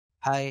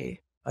Hi,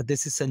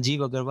 this is Sanjeev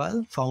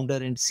Aggarwal, founder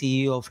and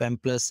CEO of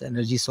Amplus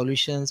Energy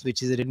Solutions,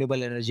 which is a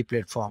renewable energy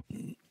platform.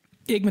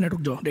 एक minute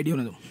रुक जाओ, ready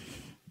होने दो।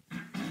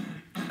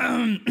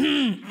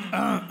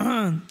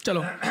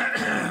 चलो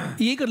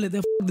ये कर लेते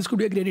हैं। This could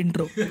be a great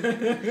intro.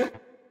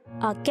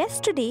 Our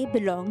guest today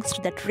belongs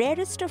to that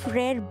rarest of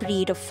rare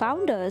breed of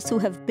founders who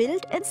have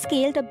built and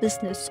scaled a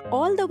business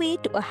all the way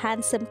to a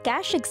handsome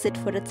cash exit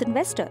for its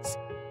investors.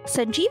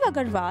 Sanjeev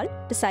Aggarwal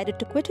decided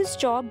to quit his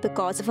job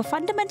because of a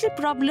fundamental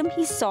problem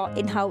he saw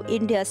in how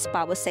India's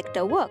power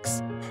sector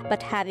works.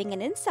 But having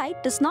an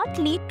insight does not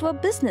lead to a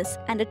business,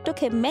 and it took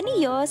him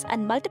many years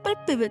and multiple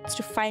pivots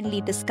to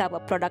finally discover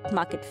product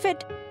market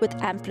fit with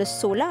Amplus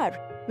Solar,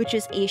 which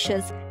is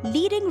Asia's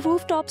leading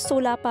rooftop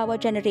solar power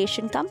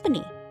generation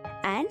company.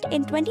 And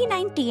in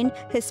 2019,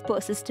 his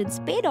persistence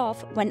paid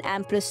off when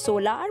Amplus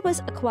Solar was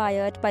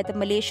acquired by the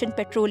Malaysian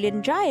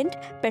petroleum giant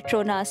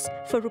Petronas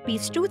for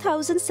Rs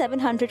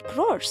 2,700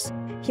 crores.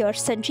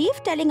 Here's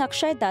Sanjeev telling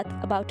Akshay Datt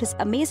about his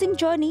amazing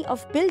journey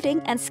of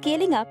building and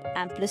scaling up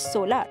Amplus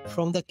Solar.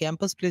 From the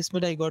campus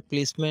placement, I got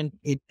placement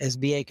in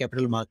SBI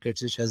Capital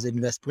Markets, which was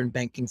investment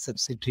banking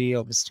subsidiary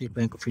of State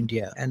Bank of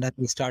India. And I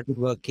started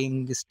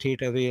working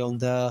straight away on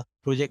the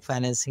project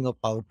financing of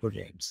power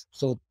projects.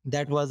 So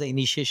that was the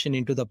initiation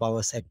into the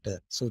power sector.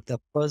 So the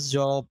first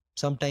job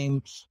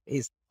sometimes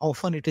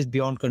often it is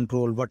beyond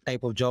control. What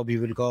type of job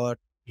you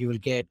will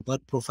get,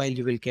 what profile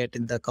you will get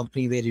in the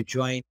company where you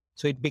join.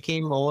 So it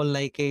became all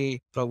like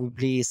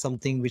probably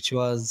something which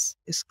was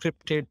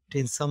scripted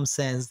in some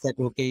sense that,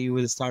 okay, you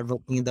will start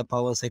working in the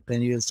power sector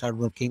and you will start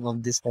working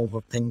on this type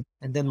of thing.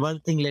 And then one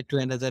thing led to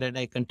another, and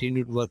I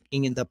continued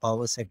working in the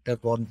power sector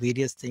on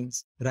various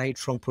things, right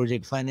from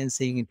project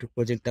financing into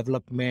project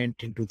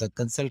development, into the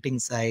consulting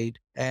side.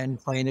 And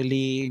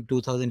finally, in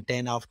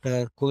 2010,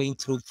 after going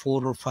through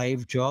 4 or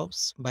 5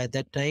 jobs, by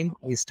that time,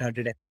 I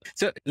started.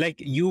 So like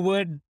you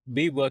would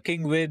be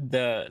working with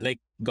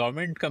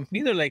government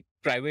companies or like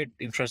private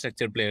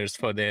infrastructure players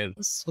for their...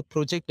 So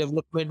project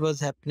development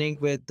was happening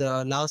with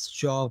the last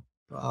job,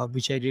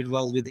 which I did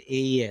was with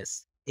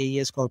AES.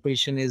 AES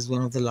Corporation is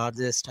one of the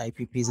largest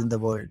IPPs in the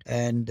world,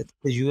 and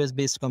the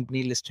US-based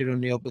company listed on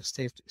New York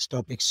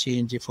Stock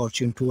Exchange, a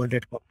Fortune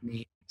 200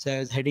 company. So I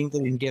was heading the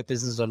India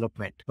business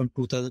development from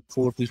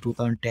 2004 till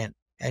 2010.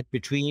 And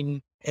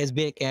between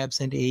SBI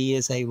Caps and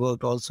AES, I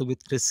worked also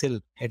with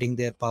CRISIL, heading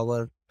their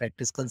power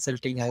practice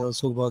consulting. I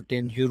also worked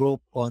in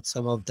Europe on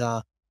some of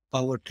the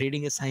power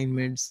trading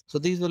assignments. So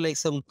these were like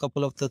some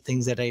couple of the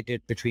things that I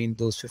did between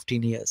those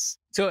 15 years.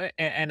 So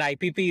an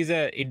IPP is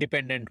an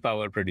independent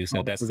power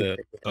producer. That's the...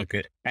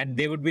 Okay. And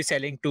they would be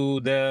selling to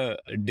the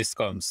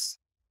discoms,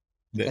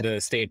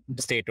 the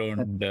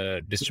state-owned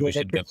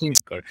distribution company.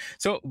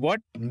 So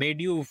what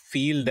made you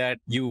feel that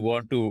you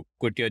want to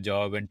quit your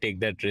job and take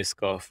that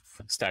risk of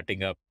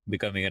starting up,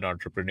 becoming an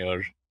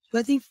entrepreneur? So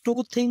I think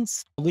 2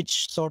 things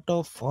which sort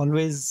of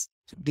always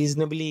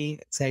reasonably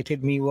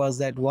excited me was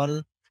that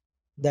one,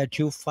 that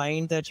you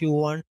find that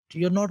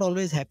you're not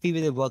always happy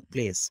with the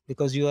workplace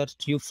because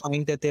you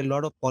find that there are a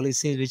lot of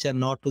policies which are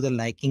not to the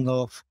liking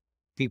of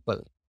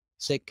people.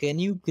 So can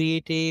you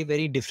create a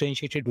very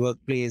differentiated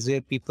workplace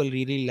where people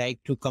really like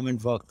to come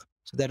and work?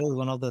 So that was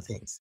one of the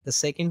things. The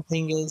second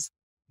thing is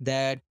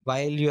that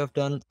while you have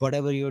done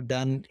whatever you've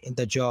done in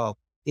the job,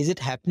 is it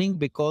happening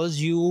because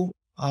you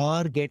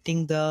are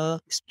getting the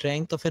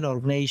strength of an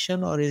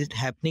organization, or is it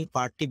happening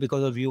partly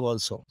because of you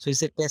also? So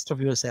it's a test of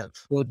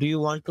yourself. So do you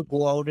want to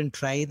go out and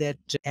try that?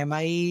 Am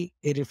I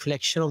a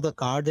reflection of the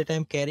card that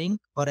I'm carrying,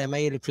 or am I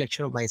a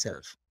reflection of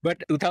myself?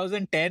 But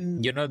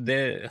 2010,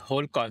 the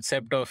whole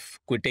concept of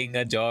quitting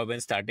a job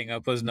and starting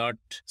up was not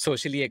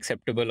socially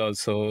acceptable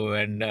also.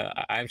 And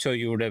I'm sure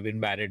you would have been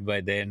married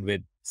by then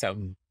with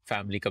some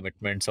family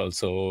commitments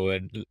also.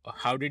 And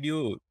how did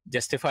you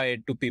justify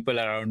it to people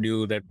around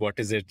you that what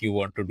is it you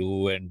want to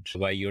do and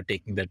why you're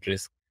taking that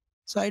risk?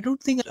 So I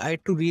don't think I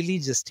had to really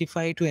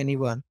justify to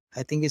anyone.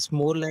 I think it's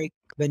more like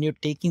when you're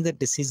taking the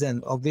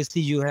decision,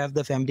 obviously you have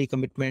the family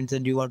commitments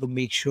and you want to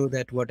make sure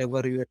that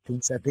whatever your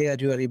things are there,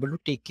 you are able to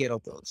take care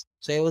of those.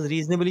 So I was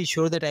reasonably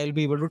sure that I'll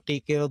be able to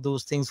take care of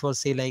those things for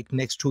say like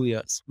next 2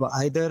 years. But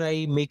either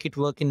I make it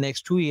work in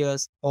next 2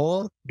 years,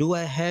 or do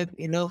I have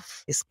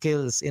enough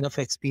skills, enough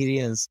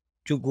experience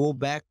to go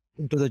back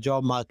into the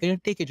job market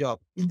and take a job.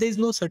 There's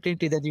no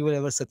certainty that you will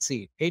ever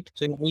succeed, right?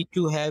 So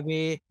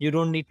you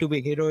don't need to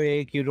be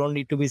heroic. You don't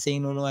need to be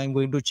saying, no, I'm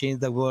going to change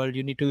the world.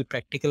 You need to be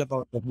practical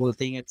about the whole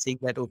thing and saying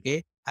that,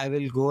 okay, I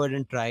will go ahead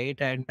and try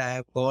it. And I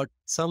have got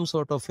some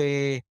sort of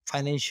a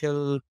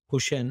financial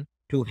cushion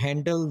to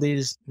handle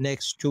these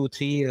next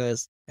 2-3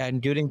 years. And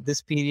during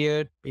this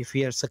period, if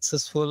we are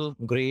successful,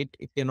 great.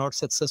 If you're not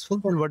successful,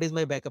 then what is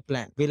my backup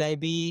plan? Will I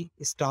be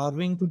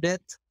starving to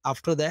death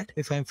after that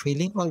if I'm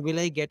failing, or will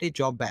I get a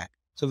job back?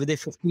 So with a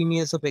 15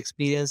 years of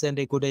experience and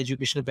a good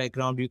educational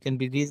background, you can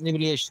be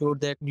reasonably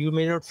assured that you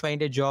may not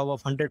find a job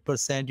of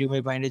 100%, you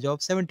may find a job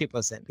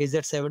 70%. Is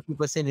that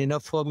 70%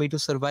 enough for me to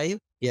survive?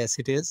 Yes,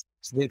 it is.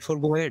 So therefore,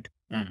 go ahead.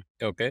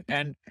 Okay.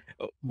 And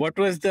what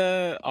was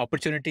the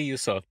opportunity you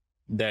saw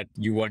that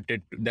you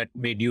wanted, that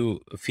made you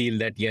feel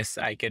that, yes,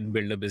 I can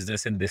build a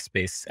business in this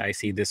space. I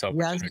see this Yeah,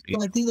 opportunity.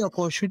 so I think the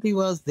opportunity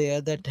was there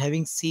that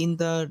having seen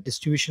the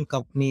distribution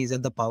companies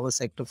and the power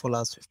sector for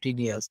last 15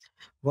 years,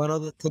 one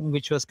of the things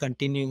which was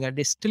continuing and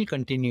it still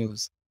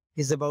continues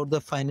is about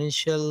the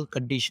financial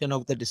condition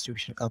of the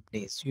distribution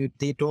companies.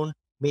 They don't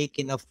make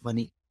enough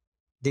money.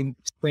 They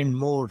spend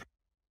more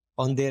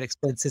on their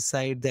expenses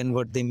side than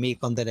what they make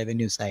on the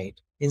revenue side.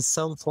 In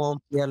some form,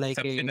 they are like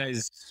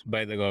Subsidized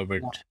by the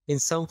government. in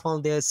some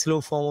form, they are a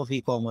slow form of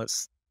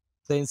e-commerce.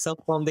 So in some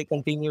form, they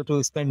continue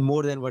to spend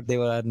more than what they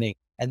were earning,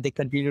 and they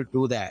continue to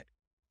do that.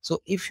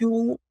 So if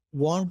you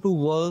want to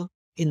work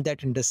in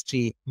that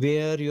industry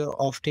where your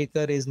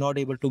off-taker is not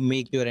able to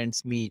make your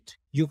ends meet,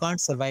 you can't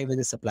survive as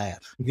a supplier.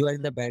 You are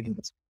in the bad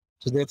industry.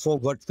 So therefore,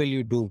 what will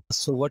you do?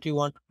 So what you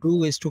want to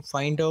do is to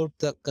find out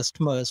the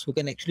customers who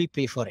can actually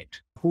pay for it.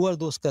 Who are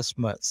those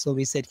customers? So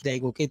we said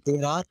like, okay,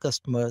 there are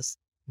customers,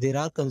 there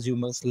are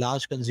consumers,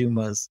 large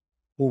consumers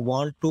who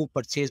want to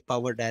purchase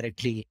power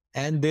directly.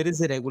 And there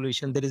is a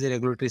regulation, there is a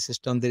regulatory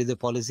system, there is a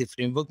policy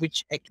framework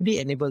which actually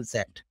enables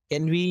that.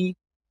 Can we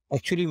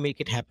actually make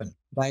it happen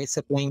by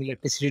supplying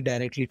electricity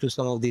directly to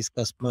some of these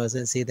customers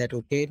and say that,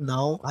 okay,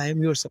 now I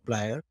am your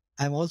supplier.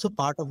 I'm also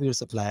part of your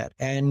supplier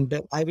and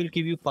I will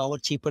give you power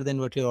cheaper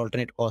than what your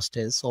alternate cost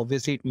is. So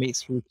obviously, it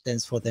makes huge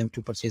sense for them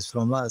to purchase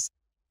from us.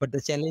 But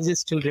the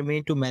challenges still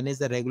remain to manage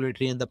the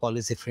regulatory and the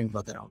policy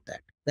framework around that.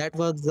 That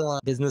was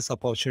the business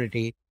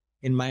opportunity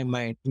in my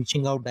mind,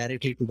 reaching out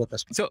directly to the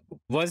customer. So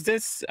was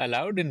this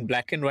allowed in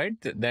black and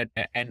white that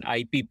an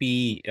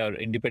IPP or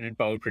independent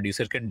power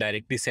producer can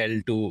directly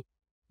sell to,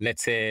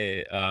 let's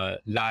say,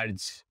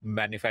 large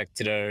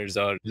manufacturers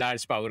or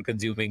large power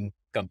consuming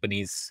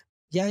companies?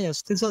 Yeah,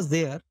 yes, this was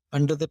there.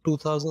 Under the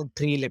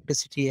 2003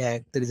 Electricity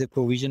Act, there is a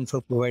provision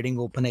for providing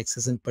open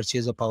access and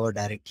purchase of power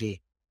directly.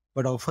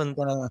 But often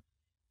the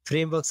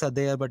frameworks are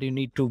there, but you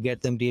need to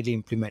get them really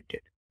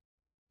implemented.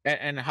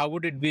 And how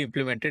would it be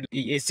implemented?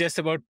 It's just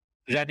about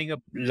running a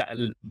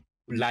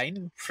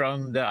line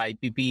from the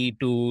IPP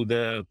to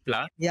the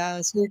plant?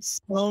 Yeah, so it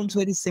sounds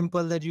very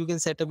simple that you can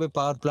set up a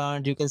power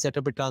plant, you can set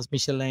up a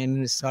transmission line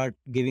and start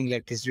giving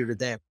electricity to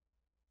them.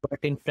 But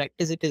in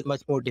practice, it is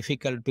much more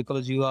difficult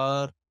because you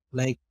are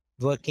like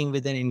working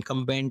with an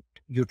incumbent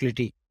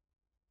utility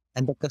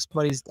and the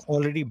customer is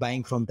already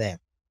buying from them.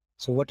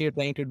 So what you're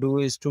trying to do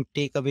is to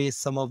take away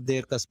some of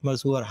their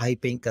customers who are high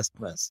paying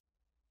customers.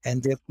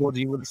 And therefore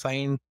you will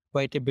find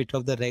quite a bit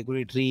of the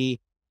regulatory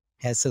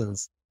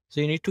hassles.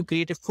 So you need to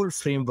create a full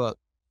framework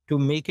to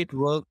make it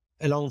work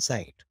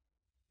alongside.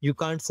 You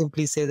can't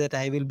simply say that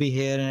I will be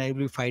here and I will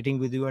be fighting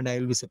with you and I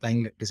will be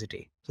supplying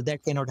electricity. So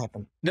that cannot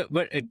happen. No,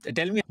 but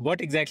tell me what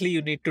exactly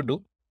you need to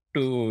do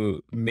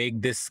to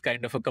make this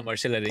kind of a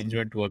commercial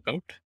arrangement work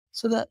out.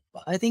 So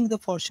I think the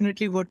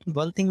fortunately what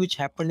one thing which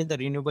happened in the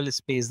renewable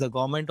space, the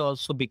government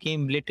also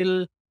became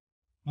little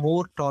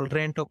more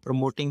tolerant of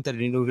promoting the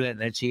renewable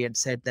energy and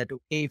said that,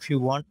 okay, if you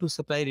want to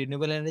supply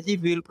renewable energy,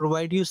 we will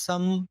provide you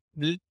some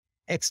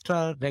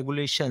extra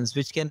regulations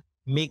which can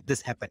make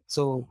this happen.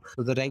 So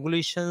the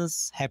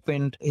regulations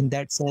happened in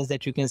that sense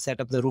that you can set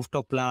up the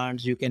rooftop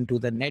plants, you can do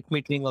the net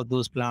metering of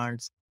those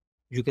plants,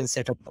 you can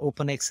set up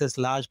open access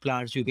large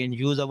plants, you can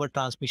use our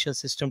transmission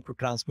system to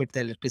transmit the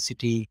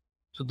electricity.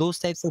 So those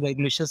types of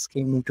regulations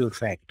came into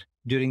effect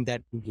during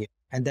that period.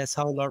 And that's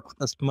how a lot of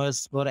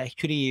customers were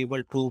actually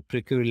able to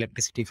procure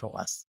electricity from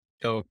us.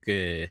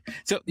 Okay.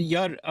 So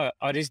your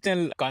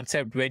original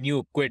concept when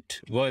you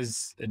quit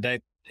was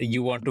that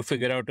you want to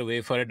figure out a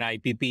way for an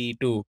IPP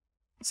to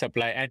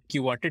supply, and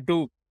you wanted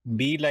to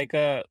be like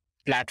a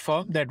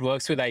platform that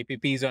works with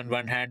IPPs on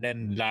one hand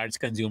and large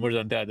consumers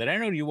on the other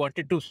hand, or you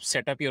wanted to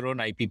set up your own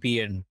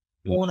IPP and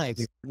Own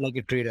IPP, like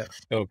a trader.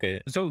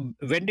 Okay. So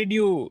when did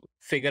you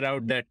figure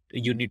out that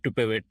you need to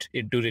pivot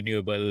into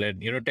renewable?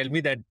 And, tell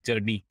me that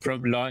journey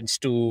from launch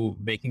to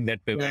making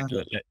that pivot.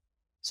 Yeah.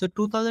 So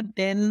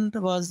 2010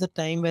 was the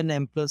time when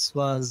Amplus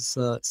was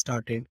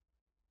started.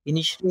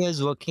 Initially, I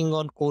was working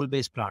on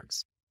coal-based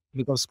plants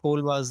because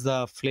coal was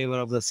the flavor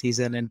of the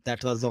season and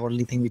that was the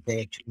only thing which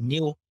I actually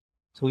knew.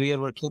 So we are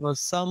working on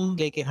some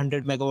like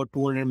 100 megawatt,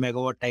 200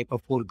 megawatt type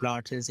of coal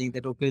plants and saying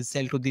that, okay, we'll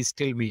sell to the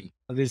steel mill,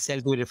 we'll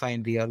sell to a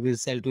refinery, or we'll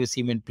sell to a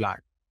cement plant.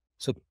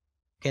 So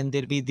can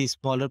there be these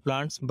smaller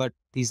plants, but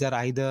these are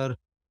either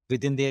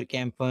within their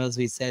campus,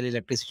 we sell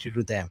electricity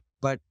to them.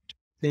 But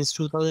since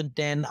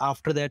 2010,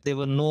 after that, there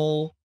were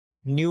no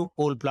new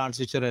coal plants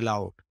which are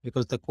allowed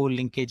because the coal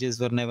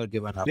linkages were never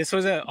given up. This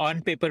was a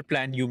on paper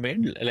plan you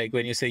made, like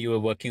when you say you were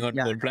working on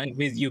Yeah. coal plant,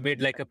 means you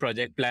made like a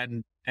project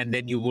plan and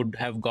then you would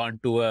have gone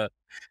to a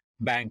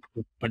bank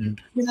and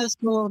Yes,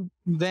 so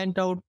went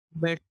out,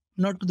 but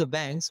not to the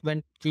banks.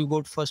 When you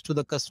go first to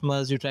the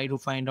customers, you try to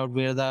find out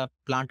where the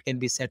plant can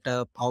be set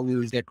up, how you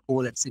will get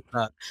coal,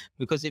 etc.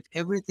 Because if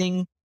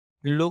everything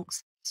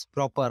looks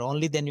proper,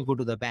 only then you go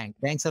to the bank.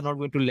 Banks are not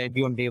going to lend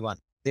you on day one.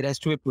 There has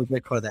to be a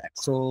project for that.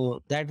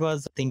 So that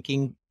was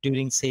thinking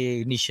during,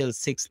 say, initial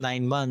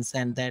 6-9 months,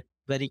 and that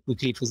very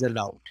quickly fizzled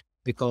out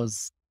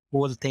because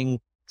whole thing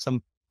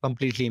some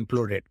completely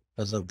imploded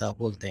because of the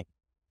whole thing.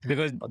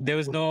 because there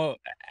was no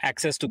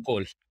access to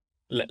coal.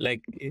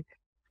 Like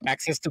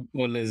access to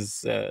coal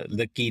is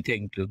the key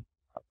thing too.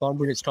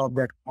 Government stopped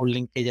that coal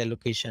linkage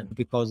allocation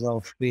because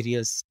of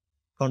various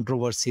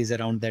controversies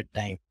around that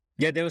time.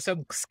 Yeah, there was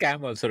some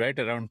scam also, right,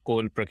 around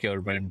coal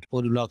procurement.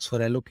 Coal blocks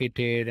were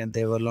allocated and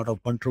there were a lot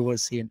of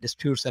controversy and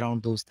disputes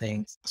around those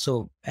things.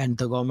 So, and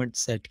the government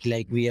said,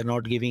 like, we are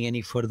not giving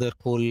any further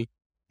coal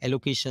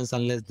allocations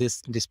unless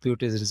this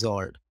dispute is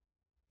resolved.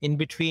 In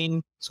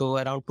between, so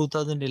around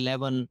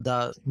 2011,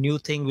 the new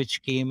thing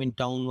which came in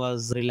town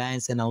was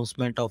Reliance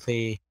announcement of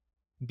a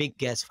big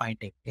gas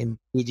finding in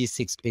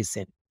PG6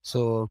 basin.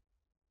 So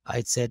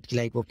I said,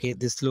 like, okay,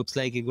 this looks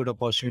like a good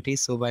opportunity.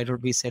 So why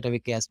don't we set up a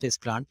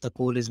gas-based plant? The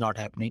coal is not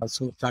happening.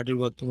 So started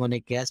working on a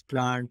gas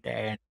plant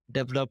and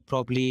developed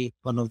probably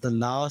one of the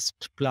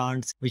last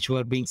plants which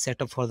were being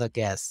set up for the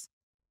gas.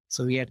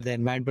 So we had the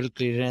environmental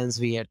clearance,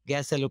 we had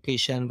gas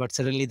allocation, but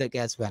suddenly the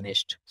gas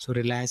vanished. So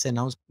Reliance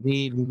announced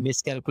we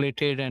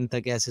miscalculated and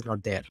the gas is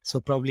not there. So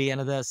probably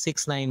another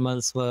 6-9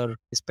 months were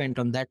spent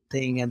on that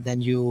thing. And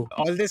then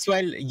all this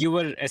while you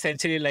were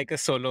essentially like a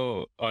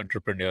solo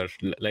entrepreneur,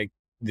 like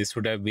this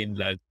would have been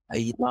large.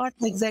 Not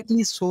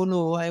exactly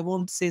solo. I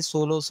won't say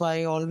solo. So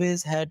I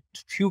always had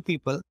few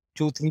people,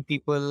 2-3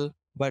 people,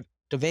 but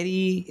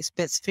very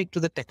specific to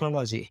the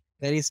technology,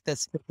 very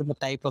specific to the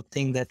type of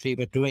thing that we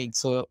were doing.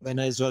 So when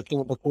I was working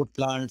on the coal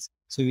plants,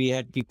 so we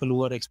had people who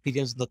were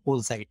experienced on the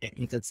coal side,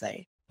 technical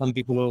side. Some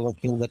people who are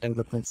working on the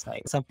development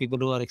side. Some people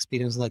who are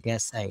experienced on the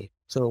gas side.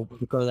 So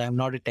because I'm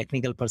not a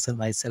technical person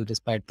myself,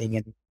 despite being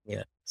an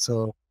engineer,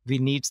 so we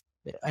need,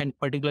 and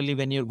particularly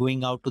when you're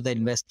going out to the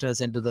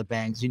investors and to the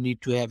banks, you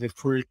need to have a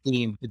full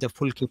team with a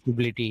full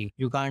capability.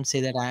 You can't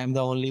say that I am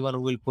the only one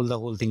who will pull the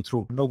whole thing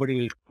through.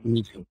 Nobody will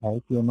believe you,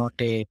 right? You're not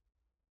a,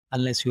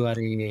 unless you are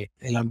a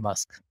Elon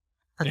Musk.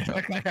 So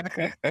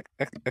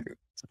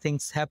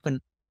things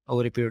happen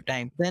over a period of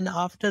time. Then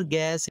after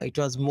gas, it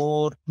was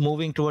more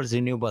moving towards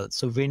renewable.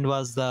 So wind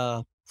was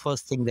the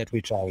first thing that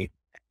we tried.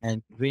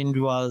 And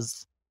wind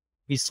was,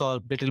 we saw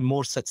a little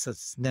more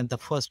success than the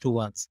first two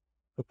ones.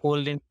 The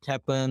coal didn't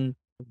happen.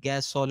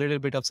 Gas saw a little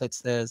bit of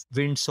success.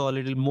 Wind saw a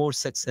little more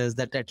success.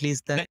 That at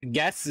least the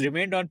gas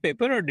remained on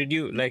paper, or did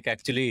you like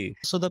actually?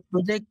 So the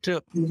project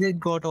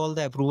got all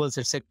the approvals,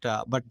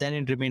 etc. But then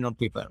it remained on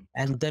paper,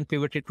 and then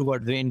pivoted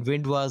toward wind.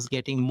 Wind was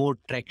getting more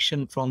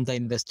traction from the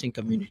investing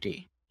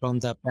community, from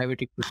the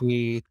private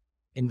equity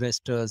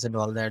investors and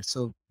all that.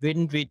 So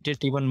wind, we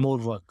did even more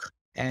work.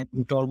 And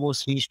it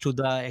almost reached to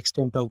the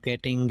extent of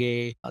getting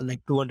a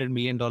like $200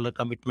 million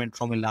commitment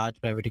from a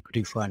large private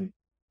equity fund.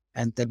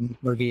 And then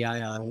maybe,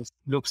 yeah,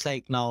 looks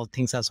like now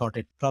things are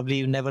sorted. Probably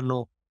you never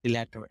know the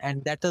latter.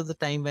 And that was the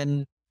time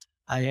when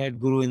I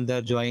had Guru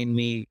Inder join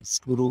me.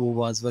 Guru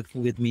was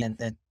working with me, and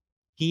then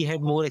he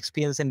had more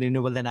experience in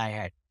renewable than I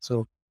had.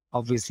 So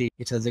obviously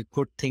it was a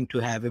good thing to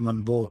have him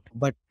on board.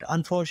 But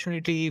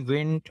unfortunately,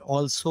 wind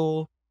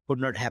also could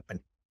not happen.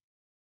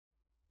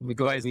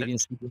 Why is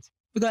that?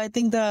 Because I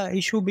think the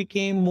issue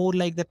became more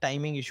like the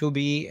timing issue.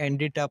 We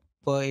ended up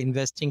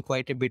investing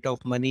quite a bit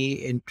of money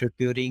in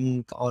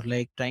procuring or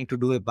like trying to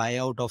do a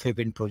buyout of a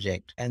wind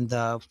project. And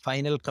the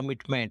final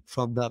commitment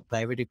from the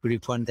private equity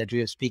fund that we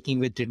were speaking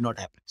with did not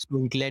happen.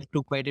 So it led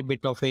to quite a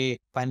bit of a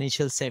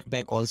financial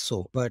setback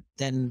also. But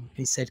then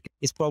we said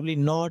it's probably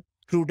not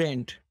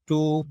prudent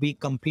to be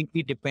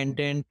completely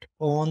dependent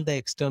on the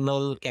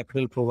external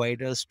capital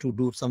providers to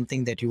do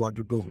something that you want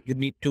to do. You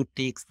need to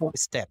take some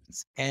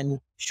steps and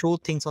show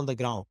things on the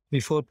ground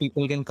before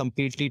people can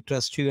completely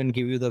trust you and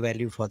give you the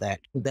value for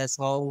that. That's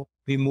how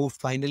we moved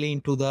finally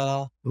into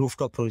the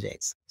rooftop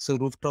projects. So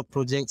rooftop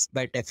projects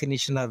by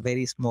definition are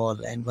very small,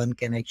 and one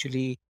can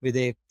actually, with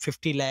a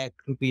 50 lakh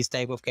rupees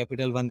type of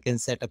capital, one can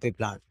set up a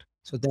plant.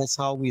 So that's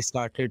how we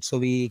started. So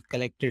we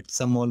collected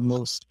some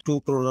almost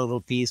 2 crore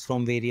rupees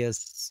from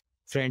various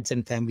friends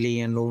and family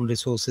and own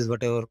resources,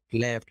 whatever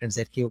left, and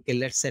said, okay,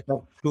 let's set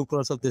up 2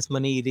 crores of this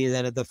money, raise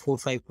another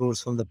 4-5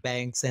 crores from the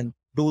banks and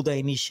do the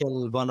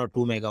initial 1 or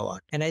 2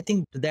 megawatt. And I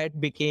think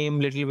that became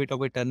a little bit of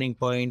a turning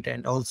point,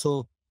 and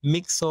also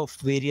mix of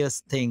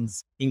various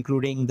things,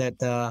 including that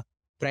the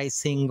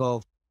pricing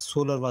of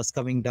solar was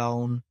coming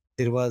down.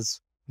 There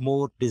was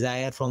more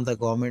desire from the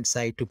government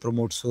side to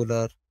promote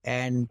solar,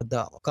 and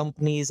the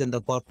companies and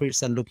the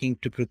corporates are looking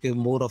to procure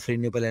more of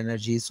renewable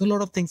energy. So a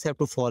lot of things have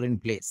to fall in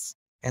place.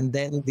 And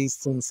then these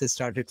things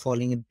started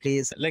falling in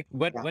place. Like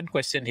one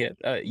question here.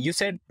 You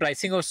said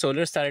pricing of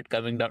solar started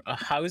coming down.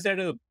 How is that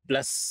a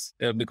plus?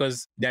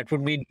 Because that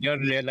would mean your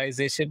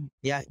realization.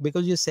 Yeah,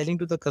 because you're selling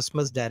to the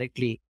customers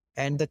directly,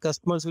 and the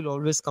customers will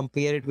always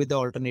compare it with the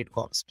alternate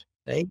cost,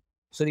 right?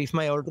 So if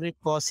my alternate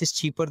cost is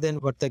cheaper than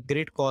what the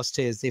grid cost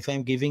is, if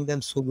I'm giving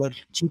them solar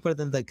cheaper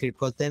than the grid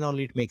cost, then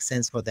only it makes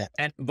sense for them.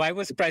 And why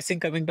was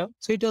pricing coming down?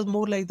 So it was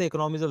more like the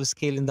economies of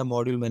scale in the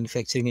module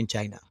manufacturing in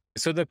China.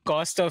 So the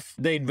cost of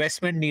the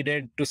investment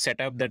needed to set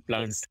up that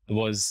plant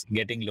was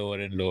getting lower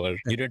and lower.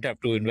 You didn't have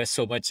to invest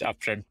so much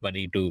upfront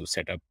money to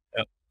set up.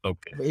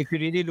 Okay. If you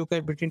really look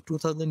at between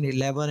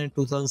 2011 and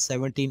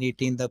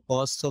 2017-18, the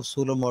costs of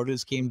solar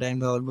modules came down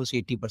by almost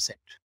 80%.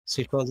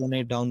 So it was on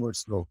a downward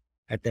slope.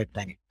 at that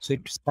time. So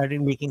it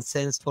started making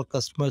sense for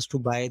customers to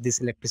buy this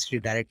electricity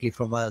directly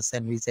from us.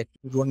 And we said,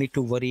 you don't need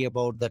to worry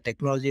about the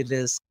technology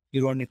risk.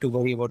 You don't need to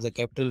worry about the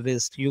capital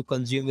risk. You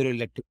consume your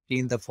electricity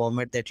in the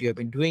format that you have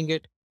been doing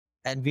it.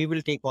 And we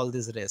will take all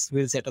this risk.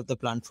 We'll set up the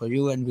plant for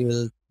you and we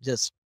will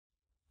just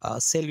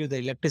sell you the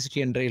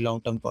electricity under a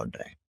long-term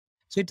contract.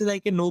 So it is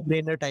like a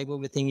no-brainer type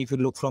of a thing. If you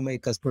look from a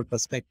customer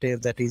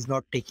perspective, that is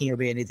not taking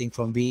away anything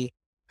from me.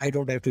 I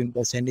don't have to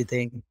invest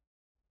anything.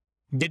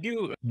 Did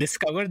you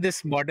discover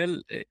this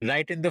model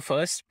right in the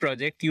first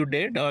project you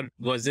did, or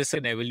was this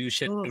an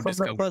evolution to From the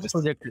discover first this?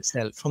 project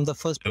itself, from the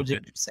first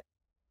project itself.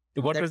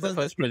 What That was the was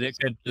first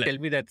project? And tell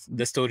me that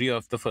the story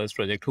of the first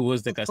project. Who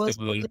was the the first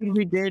customer? project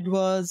we did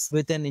was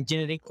with an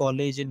engineering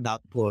college in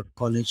Nagpur,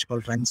 college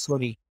called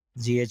Raisoni,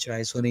 GH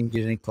Raisoni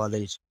Engineering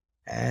College.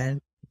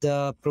 And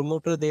the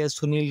promoter there,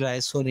 Sunil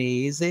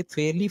Raisoni, is a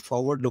fairly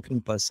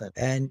forward-looking person.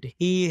 And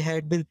he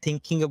had been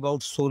thinking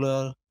about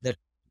solar, that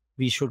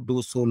we should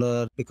do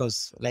solar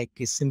because like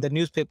it's in the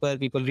newspaper,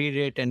 people read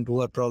it, and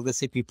who are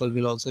progressive people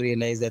will also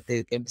realize that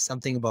there can be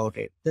something about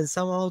it. Then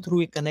somehow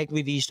through a connect,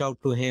 we reached out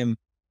to him.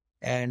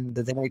 And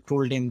then I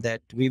told him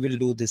that we will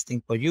do this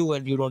thing for you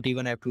and you don't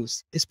even have to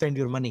spend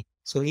your money.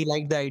 So he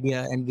liked the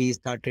idea and we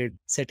started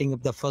setting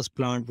up the first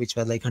plant, which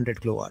was like 100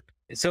 kilowatt.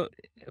 So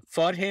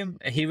for him,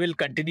 he will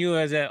continue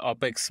as a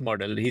OPEX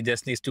model. He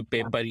just needs to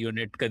pay per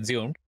unit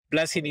consumed.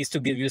 Plus, he needs to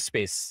give you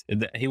space.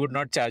 He would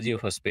not charge you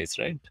for space,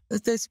 right?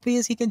 The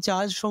space he can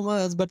charge from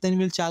us, but then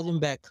we'll charge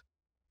him back.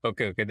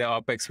 Okay. The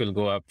OPEX will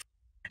go up.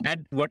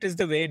 And what is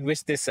the way in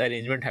which this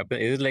arrangement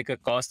happens? Is it like a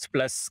cost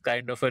plus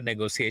kind of a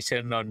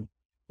negotiation on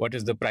what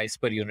is the price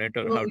per unit,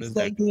 or how does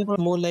that? Like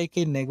more like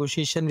a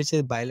negotiation, which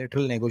is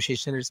bilateral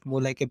negotiation. It's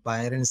more like a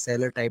buyer and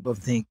seller type of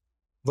thing.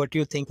 What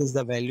you think is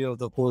the value of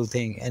the whole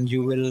thing, and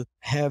you will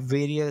have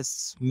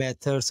various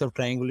methods of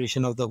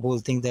triangulation of the whole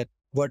thing, that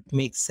what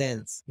makes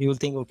sense. You will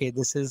think, okay,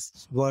 this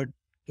is what,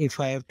 if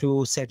I have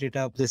to set it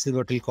up, this is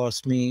what it will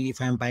cost me. If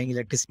I'm buying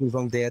electricity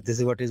from there, this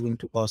is what is going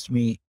to cost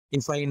me.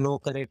 If I know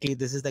correctly,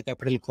 this is the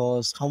capital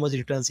cost, how much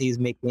returns he is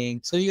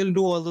making. So you'll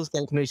do all those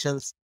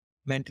calculations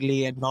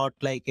mentally, and not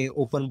like a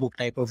open book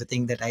type of a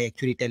thing that I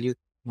actually tell you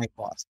my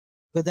cost.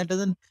 But that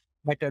doesn't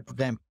matter to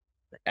them.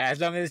 As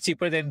long as it's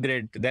cheaper than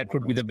grid, that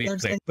would be the main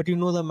That's thing. right. But you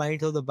know the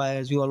minds of the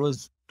buyers, you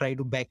always try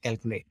to back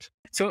calculate.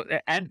 So,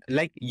 and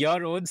like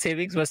your own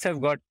savings must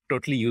have got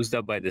totally used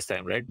up by this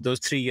time, right? Those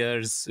 3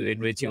 years in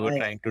which you were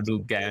trying to do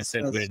gas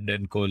and wind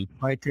and coal.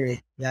 Quite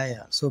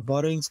yeah. So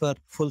borrowings were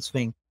full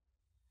swing.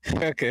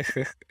 Okay.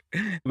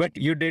 But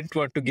you didn't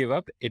want to give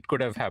up. It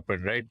could have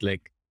happened, right?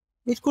 Like,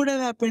 it could have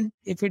happened.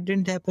 If it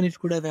didn't happen, it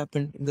could have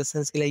happened. In the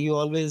sense, like, you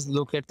always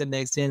look at the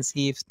next day and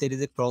see if there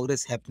is a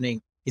progress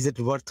happening. Is it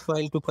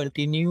worthwhile to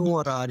continue,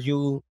 or are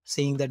you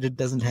saying that it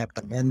doesn't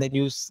happen? And then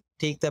you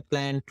take the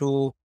plan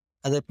to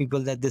other people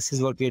that this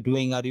is what we are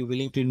doing. Are you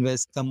willing to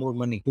invest some more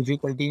money? If you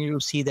continue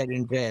to see that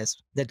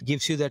interest, that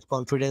gives you that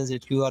confidence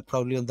that you are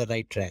probably on the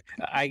right track.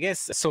 I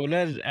guess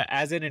solar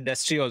as an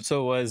industry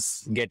also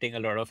was getting a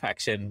lot of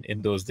action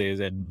in those days,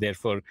 and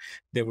therefore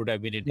there would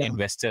have been an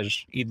investor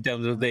in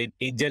terms of the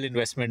angel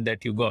investment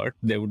that you got.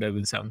 There would have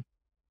been some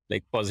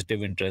like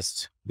positive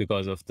interest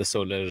because of the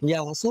solar.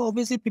 Yeah. So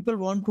obviously people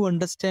want to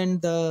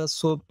understand the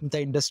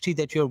industry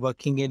that you're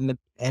working in,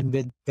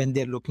 and when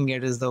they're looking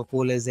at as the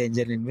whole as an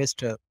angel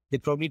investor, they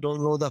probably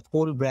don't know the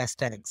whole brass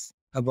tacks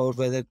about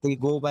whether they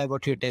go by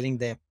what you're telling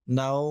them.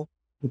 Now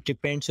it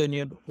depends on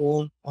your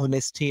own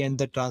honesty and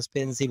the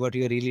transparency, what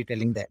you're really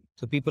telling them.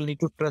 So people need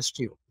to trust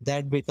you.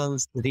 That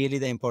becomes really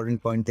the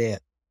important point there.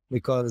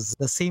 Because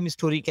the same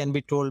story can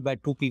be told by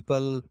two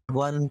people.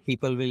 One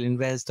people will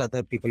invest,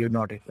 other people will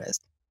not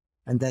invest.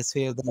 And that's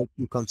where the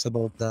issue comes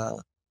about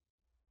the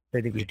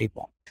credibility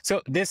part.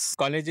 So this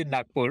college in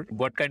Nagpur,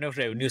 what kind of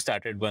revenue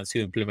started once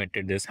you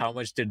implemented this? How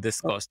much did this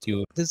cost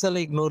you? These are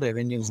like no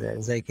revenues there.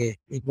 It's like a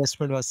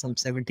investment was some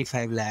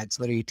 75 lakhs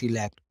or 80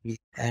 lakh.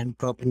 And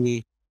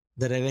probably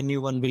the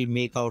revenue one will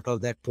make out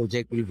of that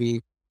project will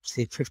be,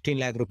 say, 15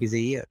 lakh rupees a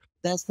year.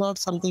 That's not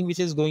something which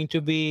is going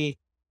to be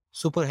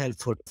super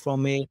helpful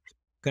from a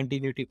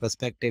continuity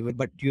perspective.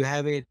 But you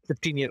have a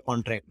 15-year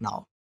contract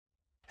now.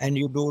 And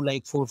you do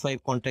like 4 or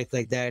 5 contracts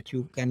like that,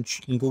 you can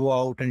go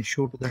out and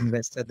show to the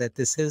investor that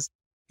this is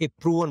a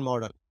proven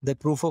model. The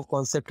proof of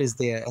concept is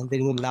there, and there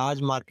is a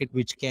large market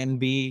which can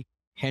be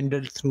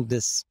handled through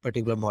this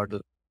particular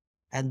model.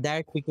 And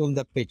that became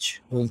the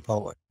pitch going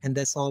forward. And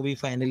that's how we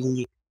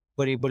finally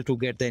were able to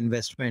get the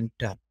investment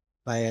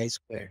by I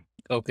Squared.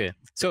 Okay.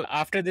 So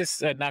after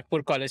this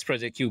Nagpur college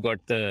project, you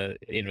got the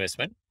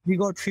investment. We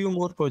got few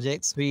more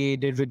projects we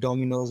did with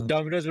Domino's.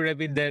 Domino's would have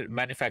been their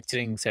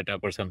manufacturing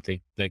setup or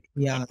something, like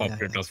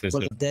corporate office.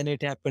 But then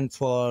it happened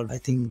for, I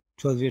think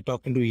it was, we were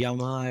talking to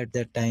Yamaha at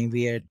that time.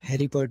 We had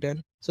Harry Potter.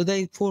 So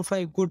there are 4 or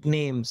 5 good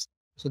names.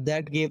 So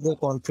that gave the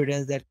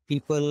confidence that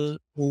people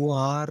who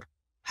are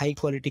high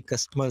quality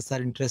customers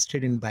are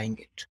interested in buying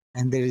it.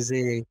 And there is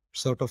a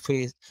sort of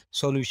a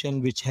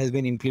solution which has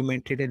been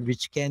implemented and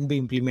which can be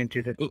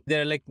implemented.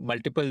 There are like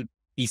multiple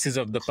pieces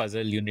of the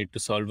puzzle you need to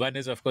solve. One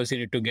is, of course, you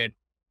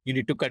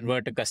need to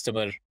convert a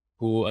customer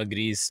who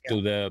agrees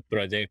to the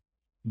project.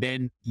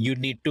 Then you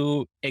need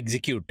to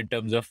execute in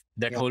terms of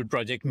that whole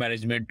project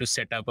management to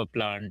set up a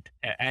plant.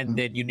 And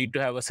then you need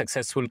to have a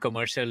successful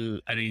commercial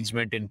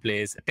arrangement in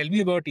place. Tell me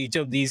about each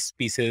of these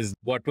pieces.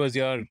 What was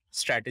your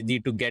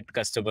strategy to get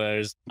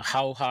customers?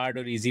 How hard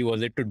or easy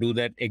was it to do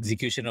that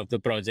execution of the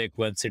project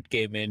once it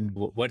came in?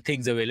 Were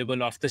things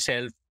available off the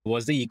shelf?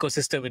 Was the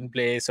ecosystem in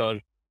place, or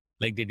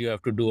like did you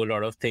have to do a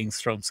lot of things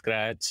from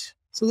scratch?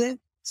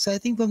 So I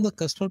think from the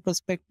customer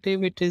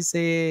perspective, it is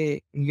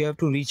you have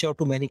to reach out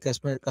to many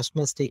customers.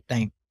 Customers take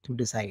time to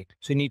decide.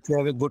 So you need to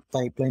have a good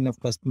pipeline of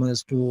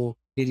customers to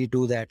really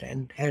do that.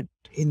 And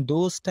in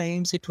those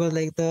times, it was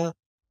like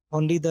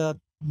only the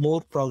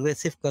more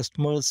progressive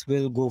customers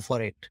will go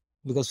for it,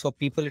 because for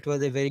people it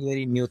was a very,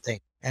 very new thing.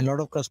 And a lot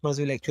of customers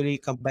will actually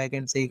come back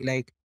and say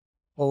like,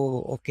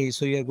 oh, okay,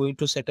 so you're going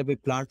to set up a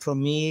plant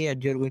from me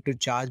and you're going to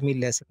charge me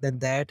less than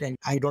that, and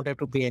I don't have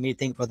to pay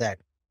anything for that.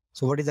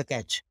 So what is the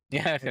catch?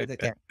 Yeah. What is the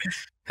catch?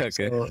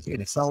 Okay. So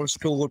it sounds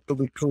too good to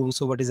be true.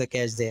 So what is the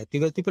catch there?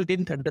 Because people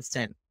didn't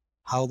understand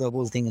how the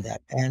whole thing is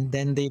that. And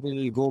then they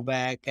will go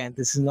back, and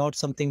this is not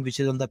something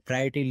which is on the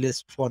priority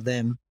list for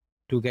them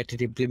to get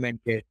it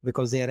implemented,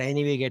 because they are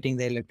anyway getting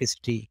the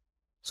electricity.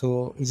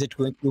 So is it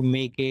going to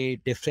make a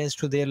difference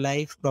to their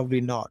life? Probably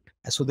not.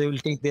 So they will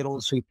take their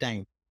own sweet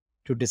time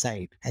to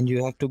decide. And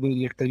you have to be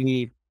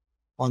literally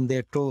on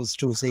their toes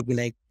to say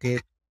like,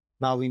 okay,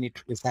 now we need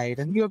to decide.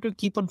 And you have to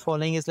keep on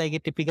following. It's like a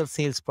typical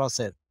sales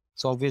process.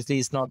 So obviously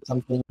it's not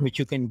something which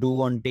you can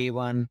do on day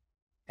one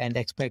and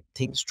expect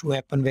things to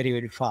happen very,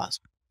 very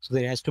fast. So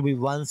there has to be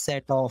one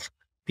set of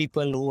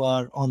people who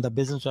are on the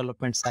business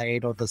development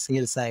side or the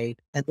sales side.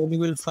 And then you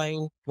will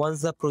find,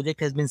 once the project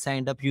has been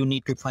signed up, you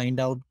need to find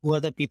out who are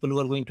the people who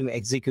are going to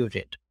execute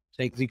it.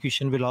 So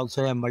execution will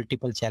also have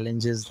multiple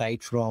challenges,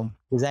 right? From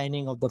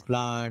designing of the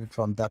plant,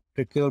 from the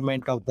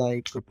procurement of the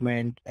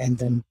equipment, and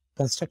then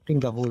constructing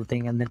the whole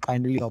thing, and then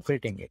finally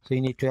operating it. So you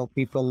need to have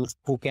people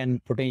who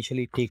can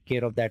potentially take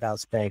care of that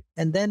aspect.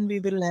 And then we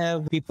will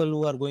have people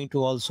who are going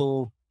to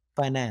also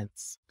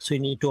finance. So you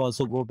need to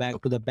also go back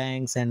to the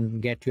banks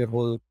and get your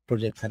whole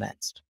project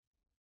financed.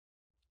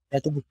 I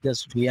think it's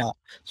just, yeah.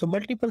 So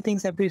multiple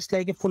things have to, it's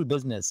like a full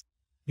business.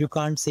 You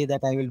can't say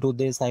that I will do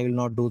this, I will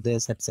not do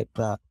this,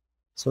 etc.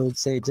 So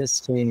it's I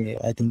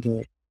think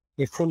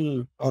a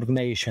full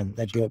organization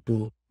that you have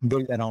to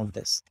build around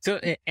this. So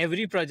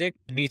every project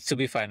needs to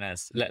be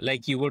financed.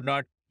 Like you would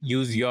not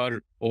use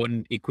your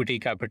own equity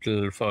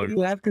capital for.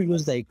 You have to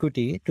use the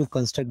equity to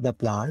construct the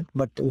plant,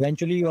 but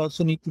eventually you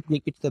also need to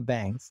take it to the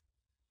banks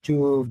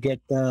to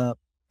get the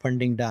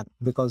funding done,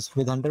 because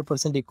with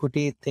 100%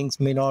 equity, things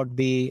may not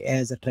be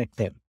as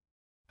attractive.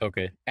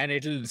 Okay. And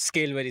it'll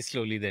scale very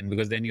slowly then,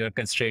 because then you're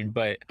constrained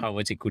by how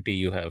much equity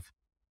you have.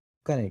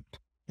 Correct.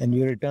 And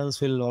your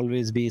returns will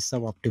always be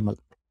suboptimal.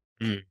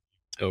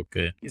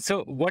 Okay.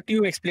 So what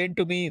you explained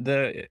to me,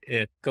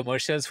 the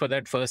commercials for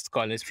that first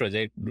college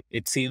project,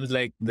 it seems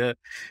like the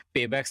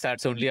payback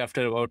starts only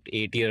after about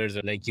 8 years,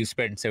 or like you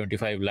spent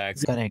 75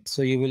 lakhs. Correct.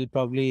 So you will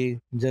probably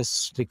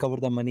just recover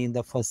the money in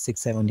the first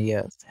 6-7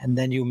 years, and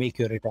then you make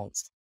your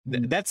returns.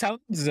 That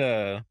sounds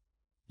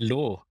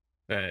low.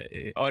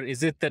 Or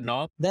is it the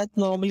norm? That's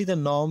normally the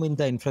norm in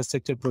the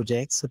infrastructure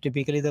projects. So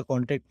typically the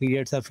contract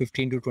periods are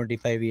 15 to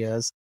 25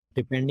 years.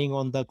 Depending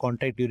on the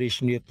contract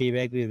duration, your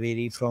payback will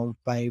vary from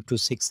 5 to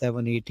 6,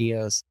 7, 8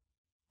 years.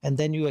 And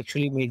then you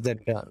actually make the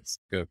returns.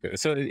 Okay.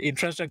 So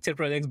infrastructure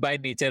projects by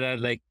nature are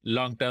like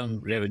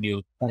long-term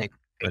revenue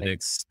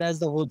projects. That's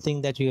the whole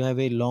thing, that you have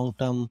a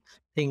long-term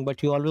thing,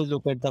 but you always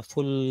look at the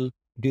full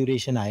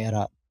duration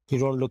IRR. You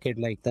don't look at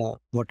like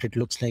what it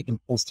looks like in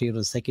first year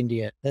or second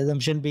year. The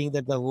assumption being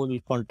that the whole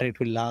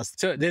contract will last.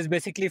 So this is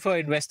basically for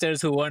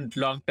investors who want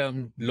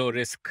long-term,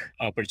 low-risk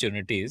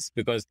opportunities,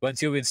 because once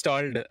you've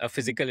installed a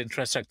physical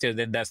infrastructure,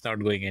 then that's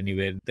not going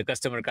anywhere. The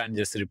customer can't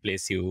just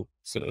replace you.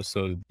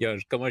 So your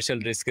commercial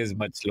risk is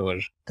much lower.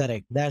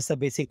 Correct. That's the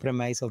basic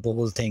premise of the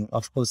whole thing.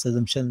 Of course,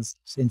 assumptions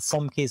in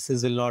some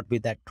cases will not be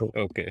that true.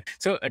 Okay.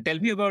 So tell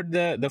me about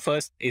the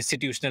first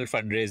institutional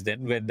fundraise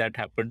then, when that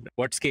happened.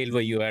 What scale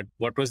were you at?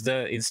 What was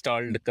the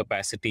installed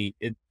capacity?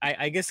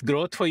 I guess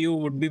growth for you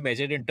would be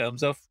measured in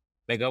terms of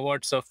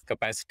megawatts of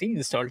capacity,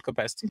 installed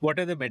capacity. What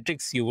are the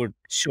metrics you would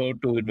show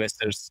to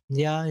investors?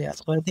 Yeah.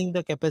 So I think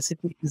the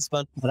capacity is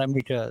one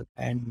parameter,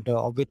 and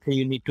obviously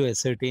you need to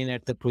ascertain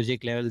at the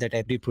project level that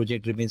every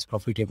project remains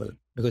profitable,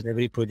 because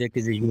every project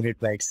is a unit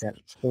by itself.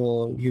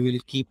 So you will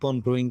keep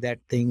on growing that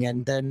thing,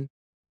 and then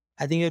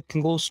I think it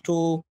close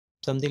to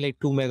something like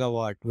 2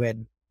 megawatt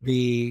when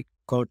we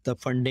got the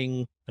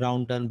funding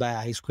round done by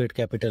I Squared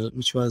Capital,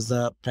 which was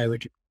the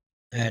private.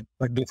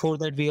 But before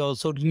that, we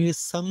also raised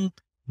some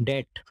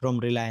debt from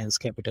Reliance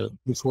Capital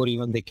before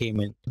even they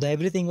came in.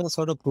 Everything was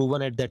sort of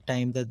proven at that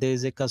time that there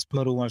is a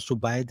customer who wants to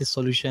buy this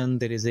solution,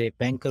 there is a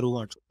banker who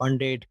wants to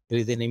fund it, there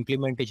is an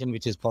implementation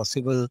which is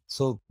possible.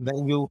 So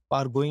when you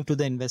are going to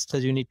the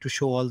investors, you need to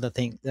show all the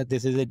things that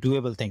this is a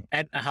doable thing.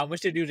 And how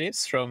much did you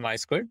raise from I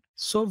Squared?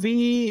 So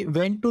we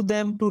went to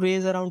them to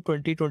raise around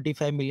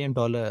 $20-25 million.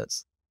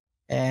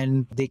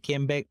 and they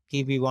came back,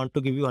 "Okay, we want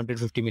to give you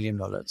 $150 million."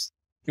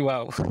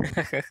 Wow.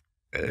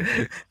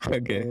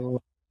 Okay.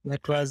 So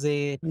that was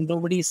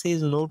nobody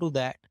says no to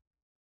that.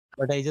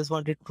 But I just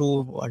wanted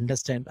to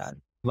understand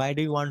why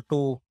do you want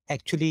to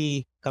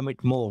actually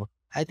commit more?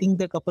 I think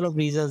the couple of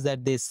reasons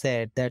that they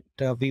said that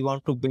we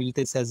want to build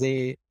this as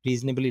a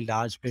reasonably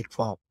large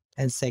platform.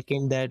 And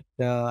second, that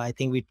I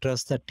think we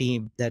trust the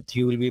team that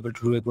you will be able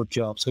to do a good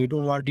job. So we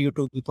don't want you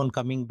to keep on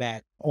coming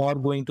back or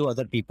going to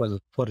other people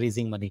for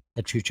raising money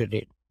at future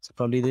date. So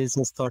probably this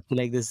is thought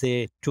like this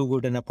a too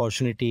good an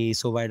opportunity.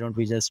 So why don't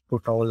we just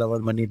put all our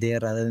money there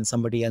rather than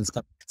somebody else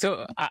come?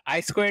 So I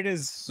squared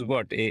is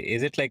what?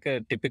 Is it like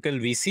a typical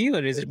VC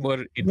or is it more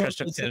No,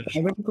 infrastructure? it's a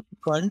private equity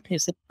fund.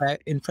 It's a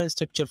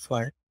infrastructure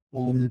fund,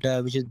 and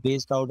which is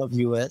based out of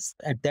US.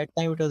 At that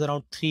time, it was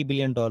around $3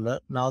 billion.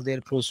 Now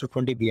they're close to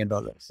 $20 billion.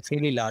 It's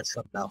really large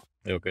sum now.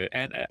 Okay.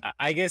 And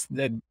I guess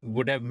that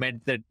would have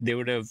meant that they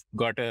would have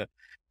got a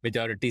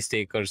majority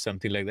stake or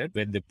something like that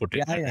when they put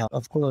it. Yeah,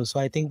 of course. So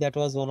I think that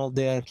was one of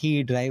their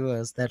key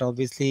drivers. That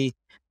obviously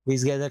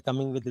these guys are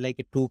coming with like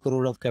a 2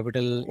 crore of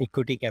capital,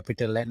 equity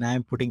capital, and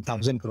I'm putting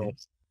 1,000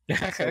 crores.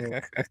 So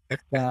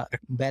the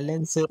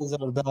balances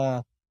or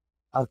the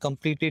are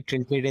completely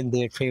tilted in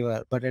their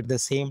favor. But at the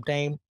same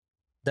time,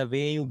 the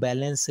way you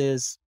balance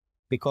is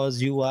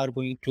because you are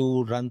going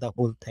to run the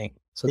whole thing.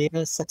 So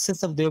the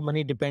success of their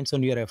money depends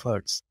on your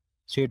efforts.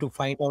 So you have to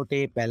find out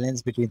a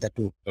balance between the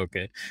two.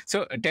 Okay.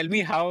 So tell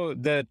me how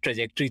the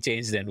trajectory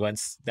changed then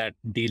once that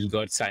deal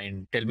got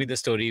signed. Tell me the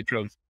story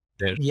from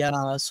there.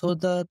 Yeah, so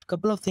the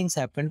couple of things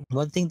happened.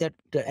 One thing that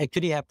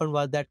actually happened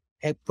was that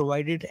it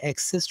provided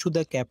access to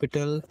the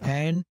capital,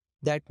 and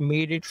that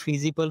made it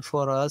feasible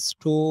for us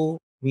to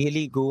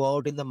really go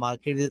out in the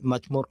market with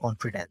much more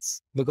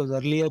confidence. Because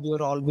earlier we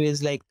were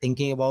always like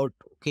thinking about,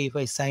 okay, if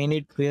I sign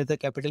it, where the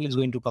capital is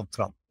going to come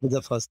from? With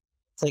the first.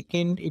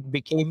 Second, it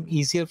became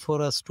easier for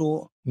us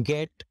to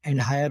get and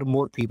hire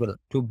more people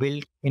to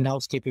build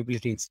in-house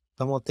capabilities.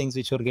 Some of things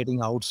which were getting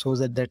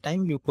outsourced at that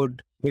time, you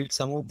could build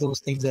some of those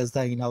things as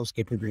the in-house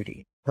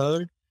capability.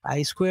 Third,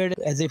 I Squared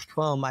as a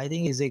firm, I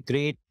think is a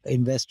great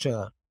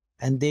investor,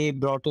 and they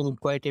brought in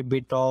quite a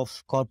bit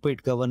of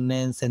corporate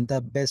governance and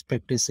the best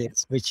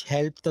practices, which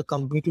helped the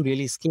company to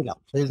really scale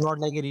up. So it's not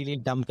like a really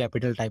dumb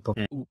capital type of.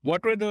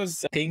 What were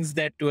those things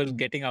that were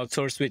getting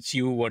outsourced which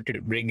you wanted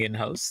to bring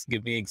in-house?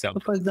 Give me an So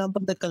example. for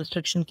example, the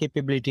construction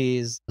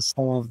capabilities,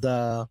 some of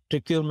the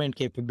procurement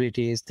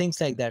capabilities, things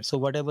like that. So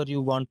whatever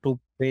you want to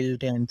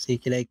build and see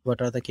like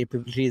what are the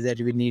capabilities that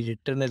we need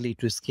internally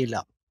to scale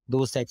up,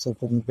 those types of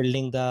things,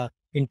 building the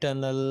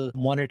internal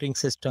monitoring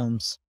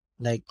systems,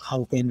 like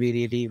how can we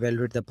really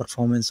evaluate the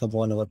performance of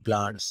all our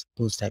plants,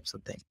 those types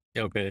of things.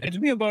 Okay. Tell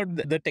me about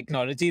the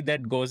technology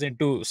that goes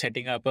into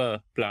setting up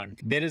a plant.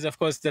 There is, of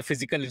course, the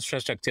physical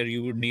infrastructure.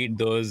 You would need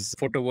those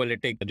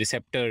photovoltaic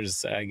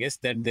receptors, I guess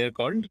that they're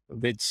called,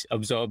 which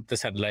absorb the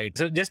sunlight.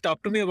 So just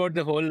talk to me about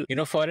the whole,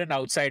 for an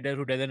outsider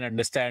who doesn't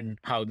understand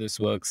how this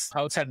works,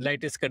 how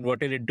sunlight is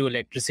converted into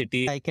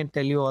electricity. I can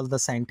tell you all the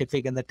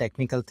scientific and the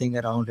technical thing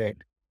around it,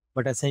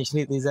 but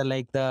essentially these are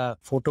like the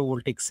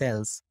photovoltaic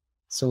cells.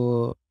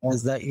 So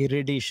as the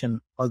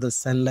irradiation or the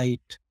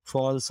sunlight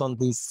falls on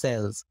these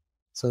cells,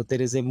 so there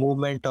is a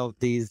movement of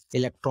these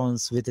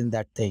electrons within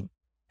that thing,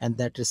 and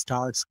that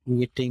starts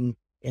creating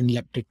an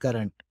electric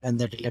current, and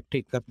that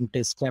electric current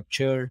is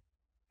captured,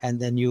 and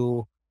then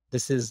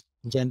this is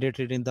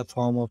generated in the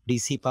form of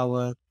DC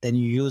power. Then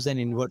you use an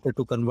inverter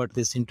to convert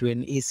this into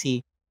an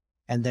AC,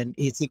 and then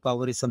AC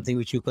power is something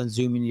which you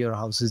consume in your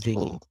houses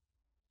daily.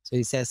 So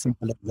it's as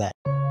simple as that.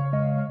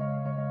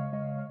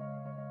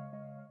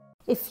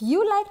 If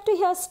you like to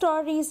hear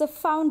stories of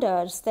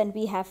founders, then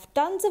we have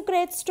tons of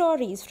great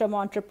stories from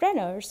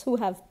entrepreneurs who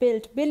have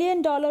built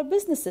billion-dollar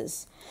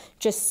businesses.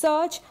 Just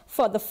search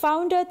for the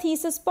Founder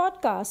Thesis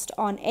podcast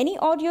on any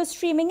audio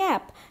streaming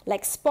app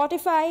like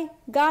Spotify,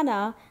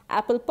 Gaana,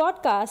 Apple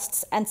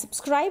Podcasts, and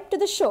subscribe to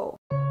the show.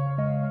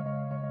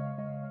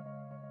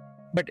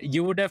 But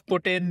you would have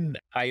put in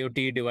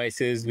IoT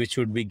devices which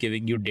would be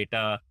giving you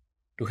data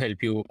to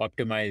help you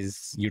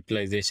optimize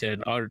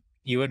utilization, or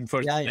even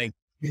for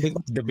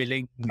the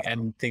billing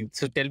and things.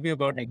 So tell me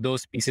about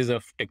those pieces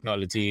of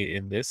technology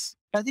in this.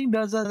 I think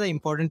those are the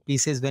important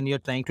pieces when you're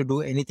trying to do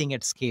anything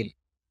at scale.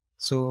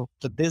 So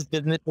this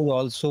business was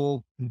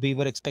also, we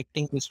were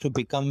expecting this to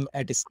become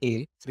at a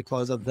scale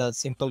because of the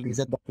simple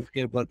reason that if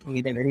you're working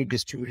in a very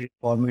distributed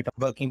format,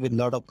 working with a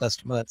lot of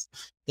customers,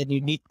 then you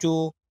need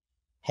to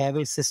have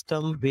a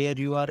system where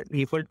you are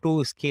able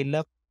to scale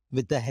up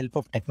with the help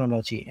of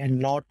technology and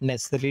not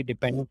necessarily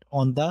dependent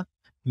on the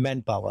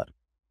manpower,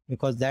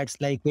 because that's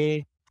like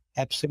a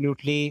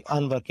absolutely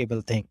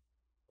unworkable thing,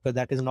 because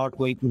that is not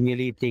going to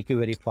really take you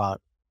very far.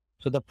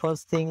 So the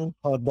first thing,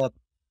 or the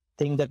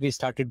thing that we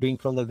started doing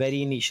from the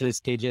very initial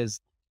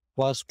stages,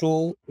 was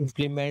to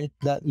implement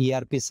the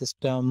ERP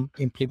system,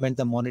 implement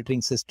the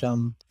monitoring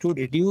system to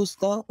reduce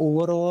the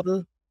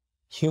overall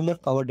human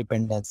power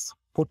dependence.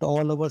 Put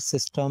all our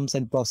systems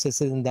and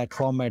processes in that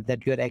format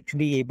that you are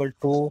actually able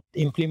to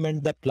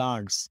implement the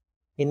plants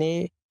in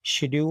a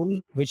schedule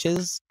which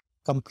is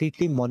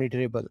completely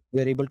monitorable.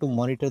 We are able to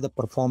monitor the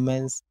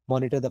performance,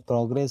 monitor the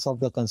progress of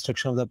the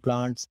construction of the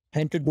plants,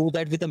 and to do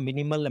that with a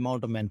minimal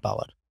amount of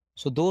manpower.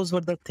 So those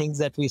were the things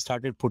that we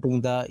started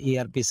putting the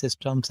ERP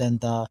systems and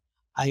the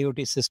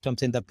IoT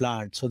systems in the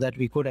plant so that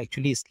we could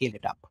actually scale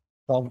it up.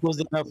 So of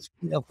course,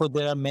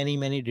 there are many,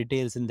 many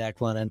details in that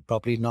one, and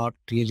probably not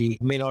really,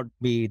 may not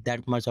be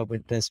that much of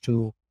interest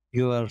to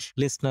your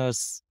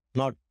listeners,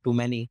 not too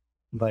many,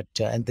 but,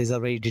 and these are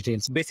very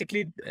detailed.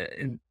 Basically,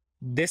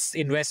 this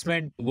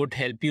investment would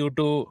help you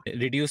to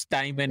reduce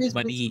time and It's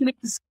money. basically,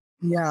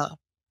 yeah,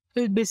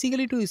 so it's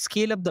basically to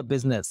scale up the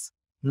business.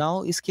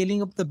 Now,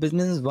 scaling up the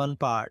business is one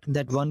part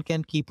that one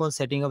can keep on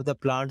setting up the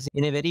plants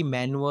in a very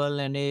manual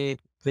and a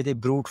with a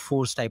brute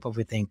force type of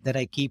a thing that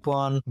I keep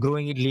on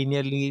growing it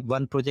linearly.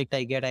 One project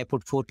I get, I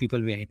put 4 people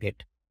behind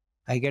it.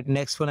 I get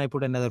next one, I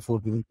put another 4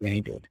 people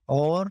behind it.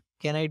 Or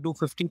can I do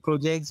 50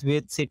 projects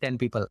with say 10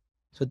 people?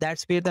 So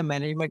that's where the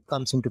management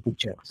comes into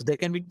picture. So there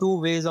can be two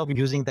ways of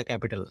using the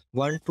capital.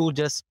 One to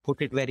just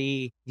put it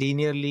very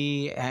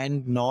linearly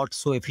and not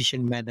so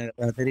efficient manner.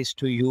 Other is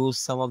to use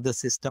some of the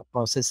system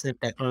process and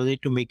technology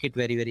to make it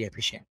very, very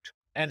efficient.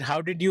 And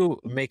how did you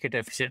make it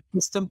efficient?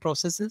 System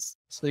processes.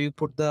 So you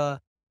put the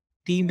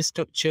team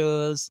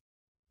structures,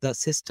 the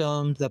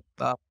systems, the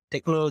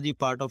technology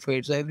part of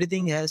it. So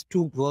everything has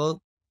to work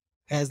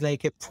as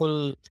like a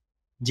full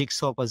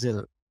jigsaw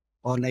puzzle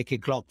or like a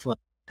clockwork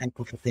type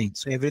of a thing.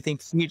 So everything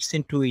feeds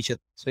into each other.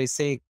 So it's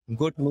a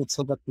good mix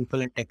of the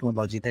people and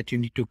technology that you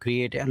need to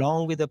create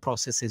along with the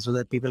processes so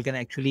that people can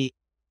actually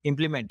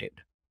implement it.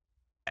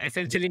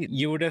 Essentially,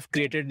 you would have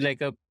created like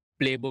a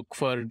playbook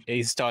for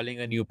installing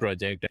a new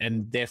project,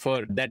 and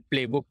therefore that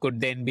playbook could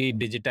then be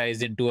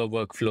digitized into a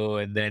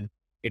workflow, and then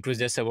it was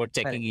just about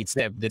checking Correct. each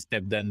step, this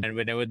step done, and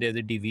whenever there's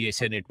a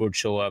deviation, it would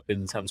show up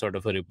in some sort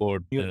of a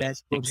report. Your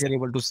dashboards, you're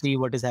able to see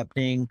what is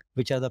happening,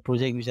 which are the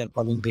projects which are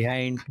falling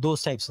behind,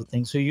 those types of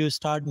things. So you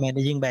start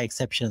managing by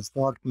exceptions,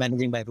 not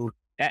managing by rule.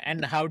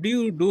 And how do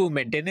you do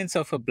maintenance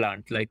of a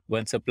plant? Like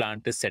once a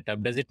plant is set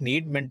up, does it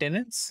need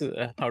maintenance?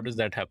 How does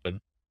that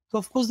happen? So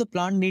of course the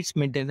plant needs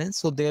maintenance.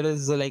 So there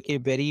is like a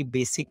very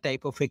basic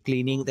type of a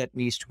cleaning that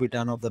needs to be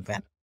done of the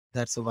panel.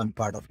 That's the one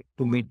part of it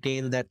to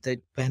maintain that the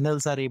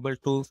panels are able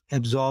to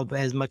absorb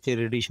as much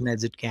irradiation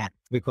as it can,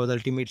 because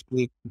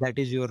ultimately that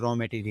is your raw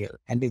material.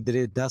 And if there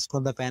is dust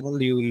on the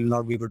panel, you will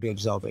not be able to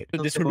absorb it.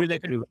 So this would be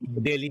like a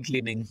daily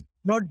cleaning.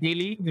 Not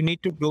daily, you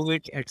need to do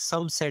it at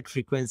some set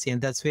frequency.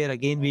 And that's where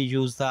again we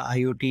use the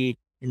IoT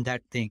in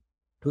that thing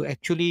to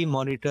actually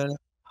monitor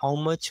how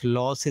much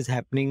loss is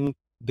happening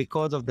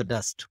because of the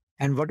dust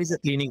and what is the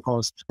cleaning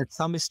cost. At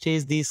some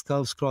stage, these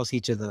curves cross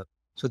each other.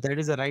 So that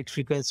is the right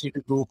frequency to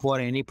go for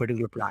any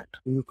particular plant.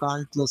 You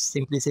can't just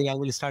simply say, I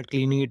will start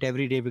cleaning it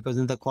every day because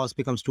then the cost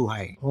becomes too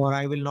high. Or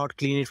I will not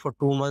clean it for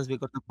 2 months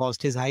because the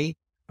cost is high,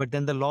 but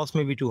then the loss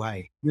may be too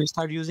high. You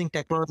start using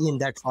technology in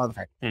that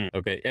format.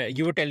 Okay.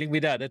 You were telling me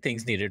the other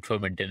things needed for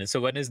maintenance.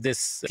 So one is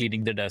this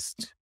cleaning the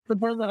dust. So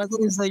then the other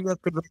is your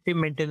preventive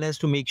maintenance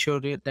to make sure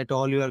that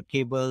all your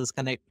cables,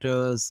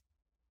 connectors,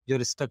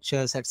 your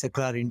structures,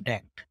 etc., are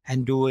intact,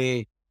 and do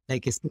a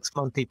like a 6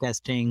 monthly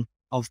testing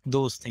of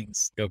those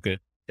things. Okay.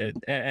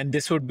 And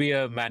this would be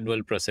a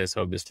manual process,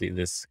 obviously,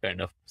 this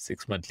kind of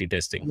 6 monthly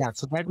testing. Yeah,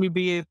 so that will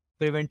be a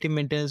preventive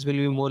maintenance will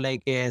be more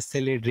like a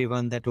SLA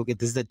driven that, okay,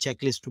 this is the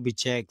checklist to be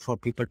checked for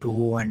people to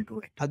go and do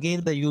it.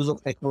 Again, the use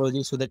of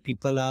technology so that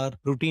people are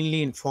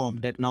routinely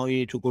informed that now you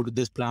need to go to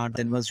this plant.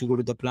 Then once you go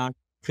to the plant,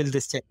 fill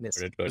this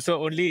checklist.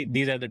 So only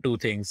these are the two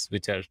things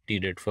which are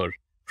needed for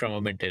from a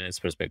maintenance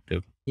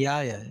perspective.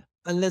 Yeah.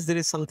 Unless there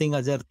is something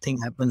other thing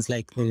happens,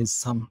 like there is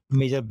some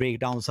major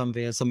breakdown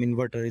somewhere, some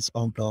inverter is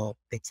found off,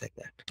 things like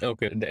that.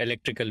 Okay, the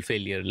electrical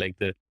failure, like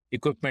the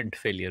equipment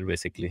failure,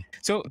 basically.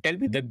 So tell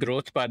me the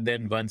growth part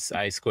then once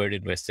I Squared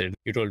invested.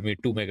 You told me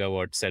 2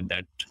 megawatts at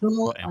that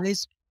So time. I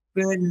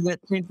Squared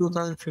invested in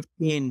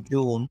 2015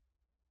 June.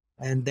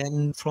 And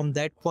then from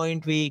that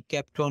point, we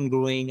kept on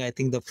growing. I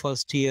think the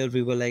first year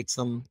we were like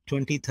some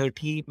 20,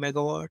 30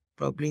 megawatt,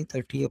 probably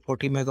 30 or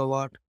 40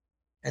 megawatt.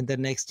 And the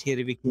next year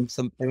we became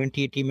some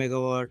 70, 80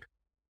 megawatt.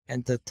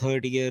 And the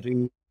third year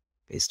we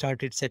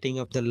started setting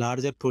up the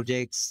larger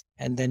projects.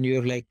 And then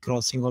you're like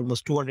crossing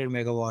almost 200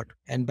 megawatt.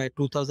 And by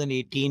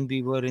 2018,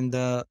 we were in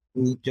the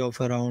range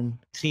of around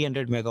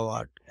 300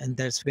 megawatt. And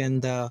that's when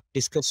the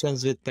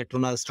discussions with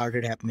Petronas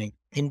started happening.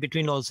 In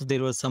between also,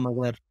 there were some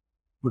other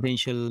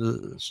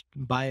potential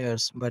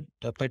buyers, but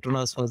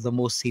Petronas was the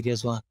most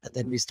serious one. And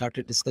then we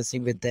started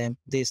discussing with them.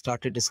 They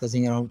started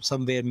discussing around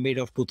somewhere mid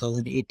of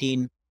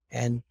 2018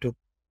 and took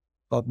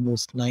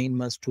almost 9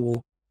 months to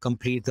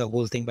complete the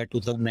whole thing by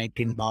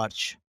 2019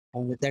 March.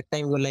 And at that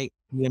time, we were like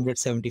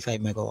 375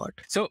 megawatt.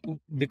 So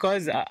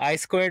because I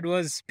Squared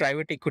was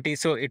private equity,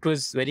 so it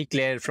was very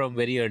clear from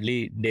very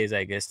early days,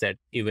 I guess, that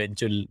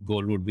eventual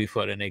goal would be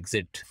for an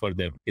exit for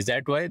them. Is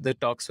that why the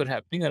talks were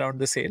happening around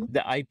the sale?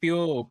 The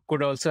IPO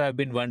could also have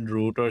been one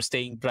route, or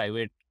staying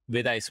private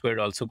with I Squared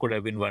also could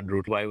have been one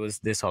route. Why was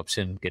this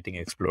option getting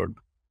explored?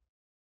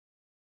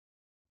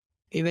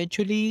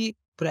 Eventually,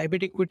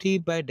 Private equity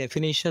by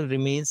definition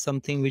remains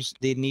something which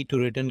they need to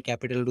return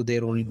capital to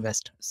their own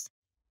investors,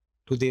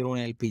 to their own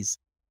LPs.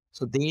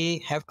 So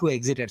they have to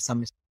exit at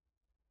some.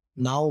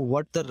 Now,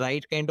 what the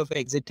right kind of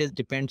exit is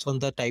depends on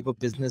the type of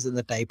business and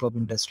the type of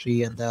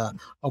industry and the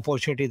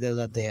opportunity that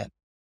are there.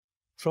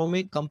 From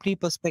a company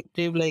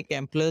perspective, like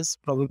Amplus,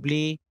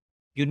 probably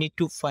you need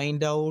to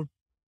find out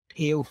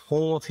a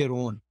home of your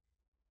own.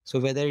 So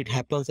whether it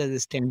happens as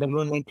a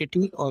standalone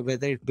entity or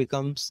whether it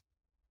becomes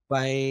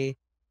by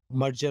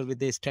merger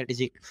with a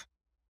strategic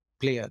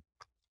player.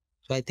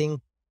 So I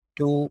think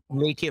to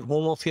make a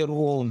home of your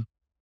own,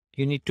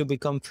 you need to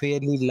become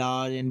fairly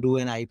large and do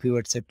an IPO,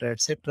 etc.,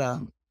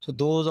 etc. So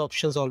those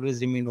options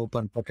always remain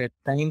open. But at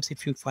times,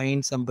 if you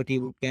find somebody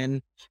who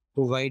can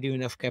provide you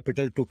enough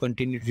capital to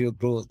continue your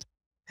growth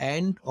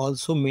and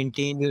also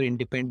maintain your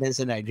independence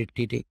and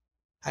identity,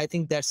 I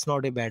think that's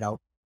not a bad out.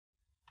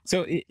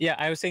 So yeah,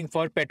 I was saying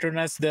for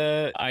Petronas,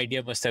 the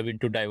idea must have been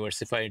to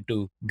diversify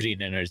into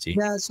green energy.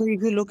 Yeah, so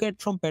if you look at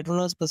from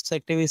Petronas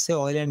perspective, it's a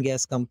oil and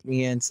gas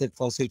company and it's a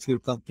fossil fuel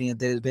company, and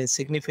there has been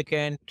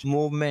significant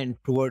movement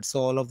towards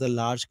all of the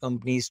large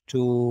companies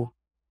to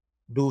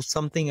do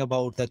something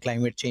about the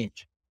climate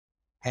change,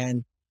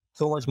 and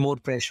so much more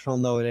pressure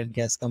on the oil and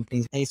gas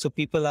companies. And so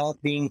people are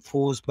being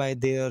forced by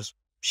their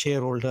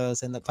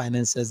shareholders and the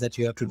financiers that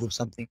you have to do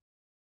something.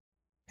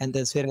 And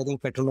that's where I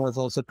think Petronas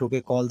also took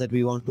a call that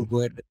we want to go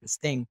ahead with this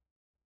thing.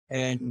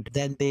 And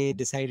then they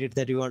decided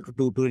that we want to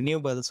do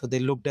renewables. So they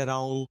looked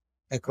around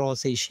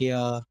across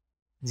Asia,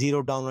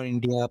 zeroed down on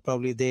India.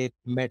 Probably they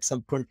met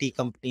some 20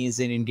 companies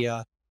in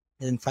India,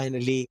 and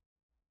finally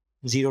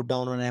zeroed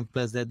down on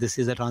Amplus that this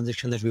is a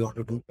transaction that we want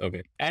to do.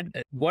 Okay.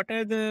 And what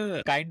are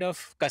the kind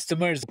of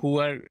customers who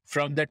are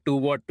from the 2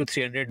 watt to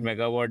 300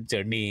 megawatt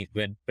journey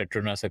when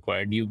Petronas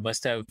acquired? You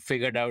must have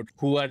figured out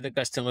who are the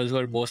customers who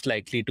are most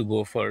likely to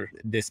go for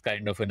this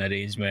kind of an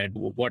arrangement.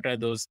 What are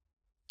those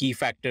key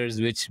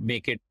factors which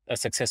make it a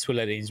successful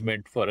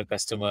arrangement for a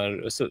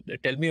customer? So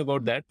tell me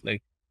about that.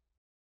 Like,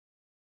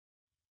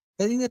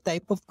 I think the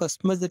type of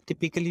customers that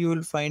typically you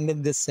will find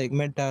in this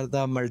segment are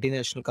the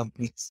multinational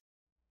companies,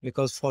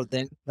 because for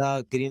them,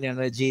 the green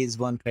energy is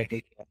one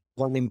criteria,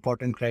 one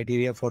important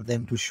criteria for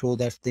them to show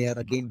that they are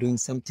again doing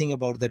something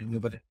about the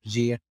renewable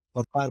energy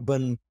or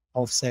carbon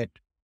offset.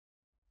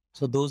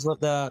 So those were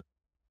the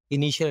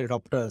initial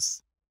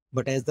adopters.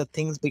 But as the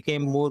things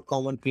became more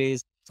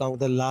commonplace, some of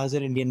the larger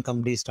Indian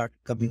companies started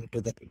coming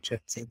into the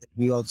picture, saying that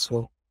we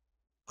also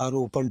are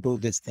open to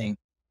this thing.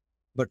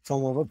 But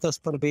from our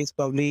customer base,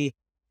 probably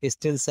is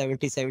still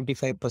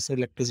 70-75%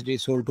 electricity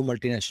is sold to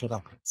multinational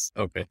companies.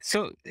 okay.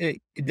 So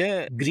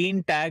the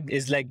green tag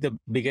is like the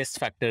biggest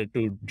factor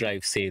to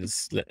drive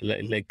sales,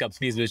 like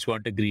companies which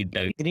want a green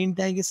tag. Green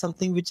tag is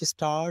something which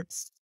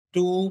starts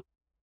to,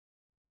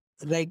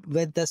 like,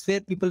 when that's where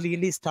people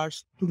really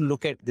starts to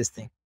look at this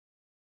thing.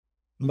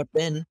 But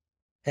then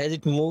as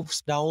it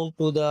moves down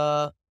to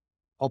the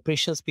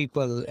operations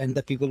people and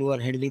the people who are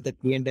handling the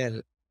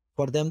P&L,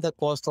 for them the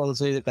cost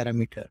also is a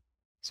parameter.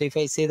 So if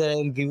I say that I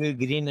will give you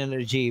green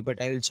energy,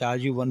 but I will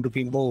charge you 1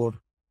 rupee more,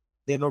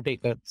 they're no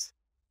takers.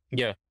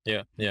 Yeah.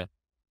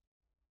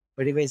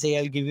 But if I say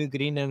I'll give you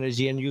green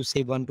energy and you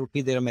say 1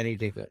 rupee, there are many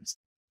takers.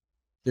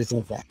 This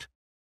is that.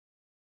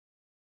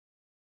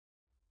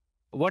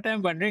 What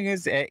I'm wondering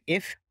is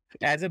if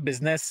as a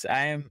business,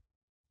 I am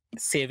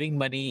saving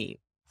money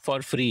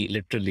for free,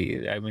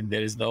 literally. I mean,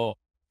 there is no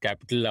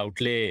capital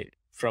outlay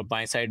from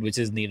my side which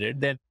is needed,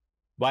 then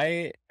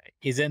why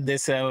isn't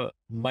this a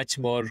much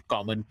more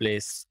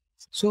commonplace?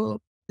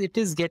 So it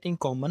is getting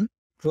common.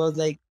 It was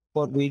like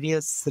for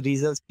various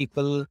reasons,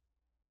 people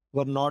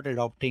were not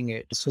adopting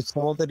it. So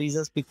some of the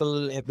reasons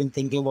people have been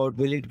thinking about,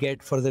 will it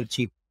get further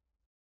cheap?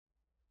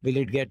 Will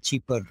it get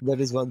cheaper?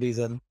 That is one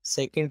reason.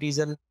 Second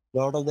reason, a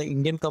lot of the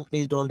Indian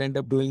companies don't end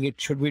up doing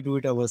it. Should we do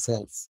it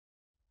ourselves?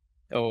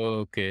 Oh,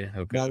 okay.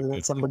 Rather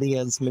than somebody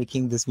else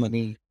making this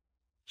money,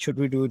 should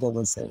we do it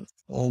ourselves?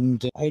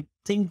 And I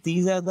think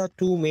these are the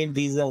two main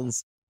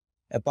reasons,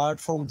 apart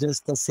from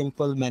just the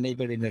simple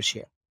management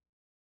inertia.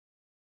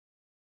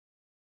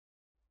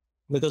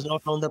 Because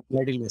not on the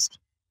priority list.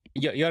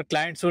 Your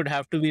clients would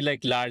have to be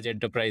like large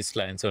enterprise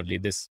clients only.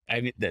 This,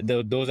 I mean,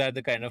 those are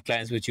the kind of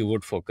clients which you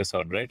would focus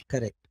on, right?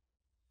 Correct.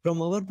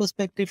 From our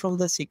perspective, from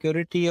the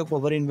security of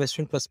our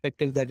investment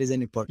perspective, that is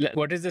an important.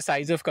 What is the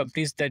size of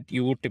companies that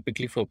you would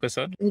typically focus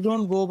on? We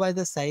don't go by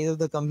the size of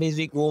the companies,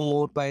 we go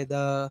more by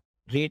the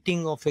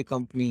rating of a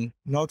company,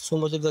 not so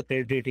much of the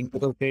credit rating,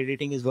 because credit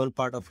rating is one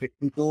part of it.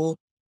 We go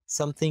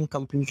something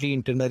completely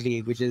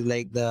internally, which is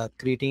like the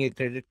creating a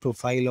credit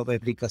profile of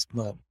every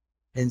customer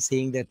and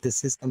saying that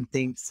this is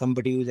something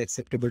somebody who is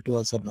acceptable to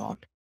us or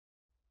not.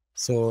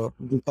 So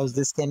because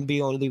this can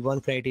be only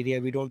one criteria,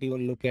 we don't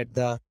even look at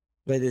the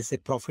whether it's a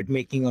profit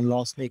making or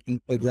loss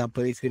making. For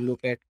example, if you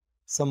look at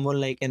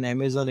someone like an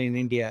Amazon in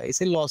India,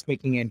 it's a loss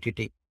making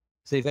entity.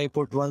 So if I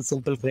put one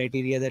simple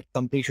criteria that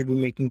company should be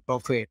making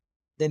profit,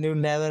 then you'll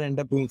never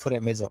end up doing for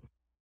Amazon.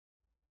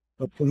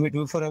 But will we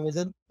do for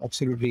Amazon?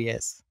 Absolutely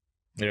yes.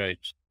 Right.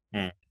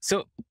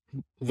 So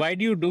why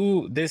do you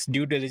do this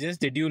due diligence?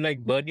 Did you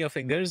like burn your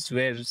fingers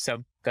where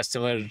some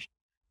customer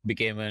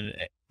became an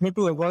No,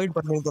 to avoid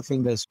burning the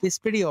fingers. It's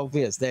pretty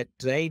obvious that,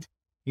 right?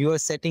 You are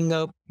setting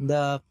up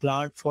the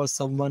plant for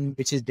someone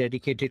which is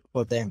dedicated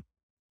for them.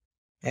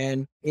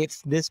 And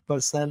if this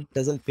person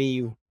doesn't pay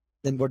you,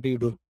 then what do you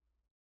do?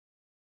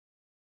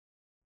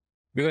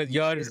 because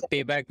your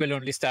payback will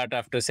only start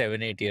after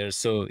 7-8 years,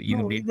 so you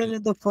No, need even to.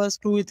 in the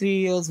first 2 or 3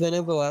 years,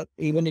 whenever,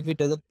 even if it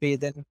doesn't pay,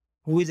 then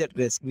who is at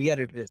risk? We are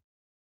at risk.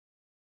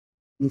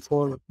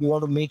 Before you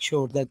want to make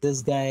sure that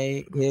this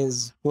guy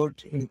is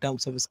good in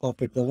terms of his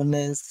corporate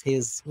governance,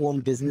 his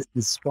own business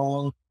is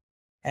strong,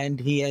 and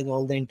he has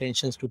all the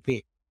intentions to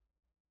pay.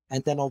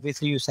 And then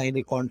obviously you sign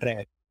a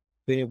contract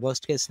where a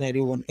worst case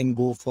scenario one can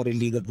go for a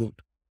legal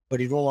route, but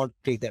you don't want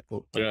to take that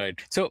route. Right.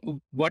 So,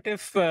 what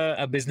if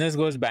a business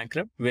goes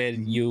bankrupt where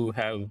you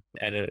have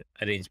an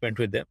arrangement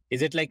with them?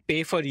 Is it like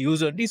pay for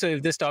use only? So,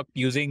 if they stop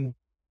drawing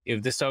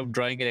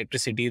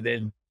electricity,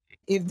 then.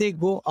 If they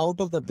go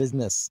out of the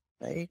business,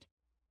 right?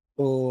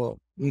 So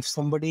if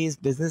somebody's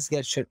business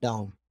gets shut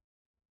down,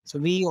 so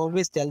we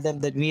always tell them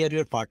that we are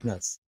your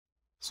partners.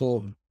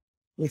 So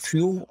if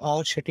you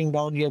are shutting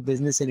down your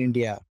business in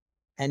India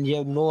and you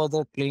have no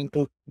other place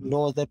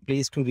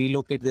to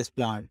relocate this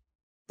plant,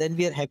 then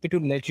we are happy to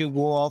let you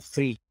go off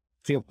free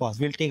of cost.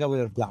 We'll take away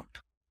your plant.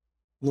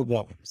 No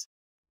problems.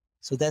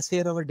 So that's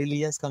where our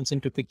diligence comes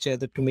into picture,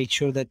 that to make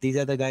sure that these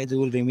are the guys who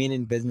will remain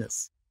in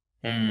business.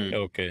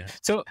 Okay.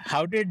 So,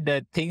 how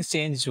did things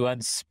change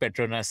once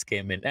Petronas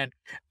came in? And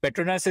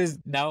Petronas is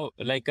now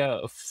like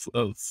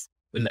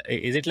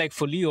is it like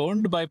fully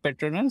owned by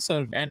Petronas,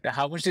 or and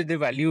how much did they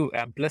value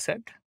Amplus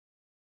at?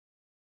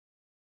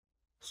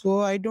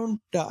 So I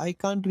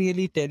can't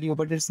really tell you,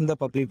 but it's in the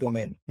public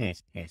domain.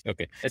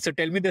 Okay. So,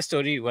 tell me the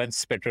story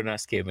once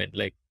Petronas came in.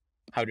 Like,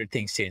 how did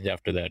things change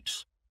after that?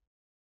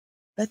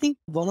 I think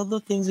one of the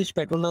things which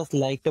Petronas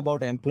liked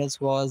about Amplus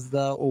was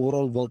the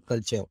overall work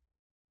culture.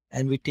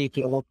 And we take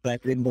a lot of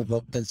pride in the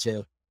work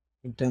culture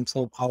in terms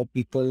of how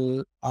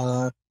people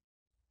are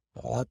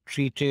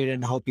treated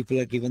and how people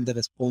are given the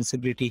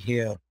responsibility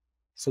here.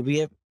 So we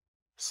have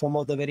some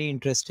of the very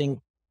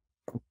interesting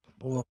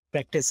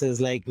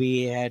practices, like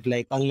we had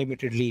like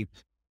unlimited leave.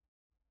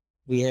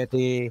 We had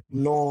a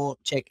no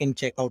check-in,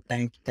 check-out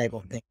time type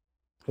of thing.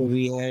 So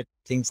we had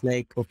things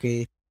like,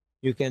 okay,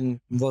 you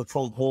can work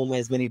from home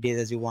as many days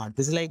as you want.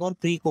 This is like on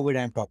pre-COVID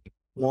I'm talking,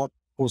 not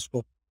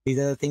post-COVID. These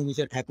are the things which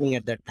are happening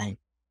at that time.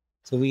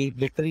 So we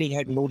literally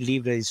had no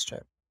leave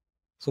register.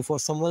 So for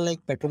someone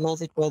like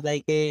Petronas, it was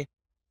like a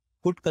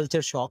good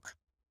culture shock.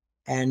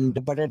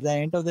 And but at the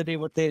end of the day,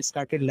 what they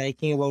started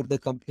liking about the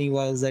company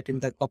was that in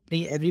the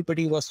company,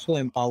 everybody was so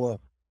empowered.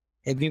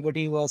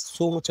 Everybody was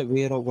so much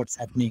aware of what's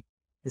happening.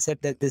 They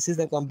said that this is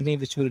the company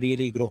which will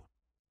really grow.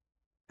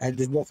 And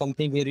this is the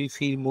company where we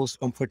feel most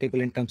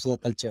comfortable in terms of the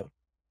culture.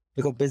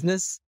 Because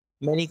business,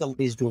 many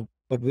companies do.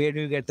 But where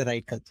do you get the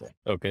right culture?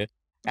 Okay.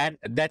 And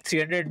that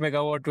 300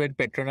 megawatt when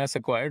Petronas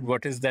acquired,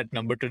 what is that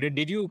number today?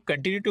 Did you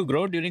continue to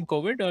grow during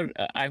COVID, or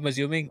I'm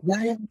assuming?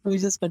 Yeah. We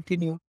just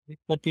continue. We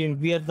continue.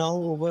 We are now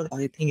over,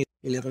 I think,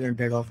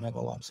 1100 of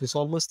megawatts. So it's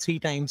almost 3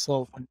 times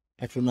of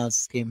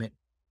Petronas came in.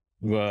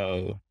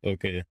 Wow.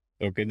 Okay.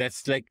 Okay.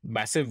 That's like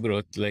massive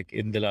growth, like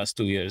in the last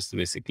 2 years,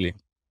 basically.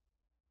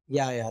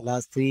 Yeah.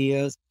 Last 3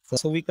 years.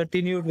 So we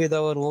continued with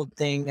our own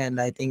thing.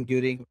 And I think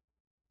during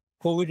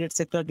COVID,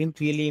 etc., didn't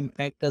really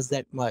impact us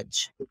that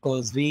much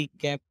because we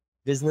kept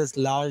business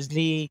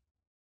largely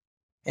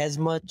as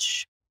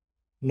much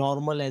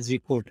normal as we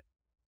could.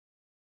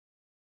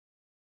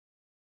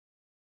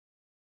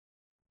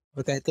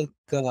 But I think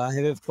I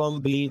have a firm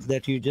belief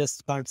that you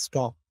just can't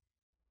stop.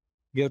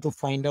 You have to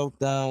find out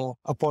the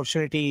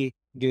opportunity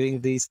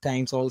during these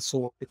times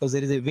also, because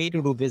there is a way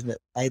to do business.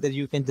 Either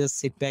you can just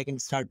sit back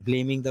and start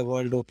blaming the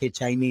world. Okay,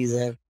 Chinese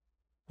have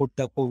put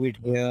the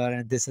COVID here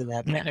and this is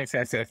happening.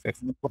 Yes.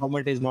 The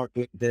government is not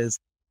doing this.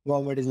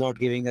 Government is not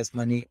giving us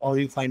money, or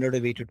you find out a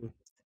way to do it.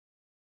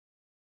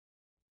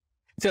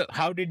 So,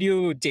 how did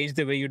you change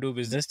the way you do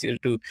business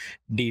to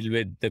deal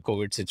with the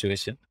COVID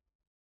situation?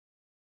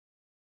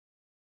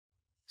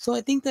 So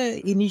I think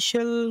the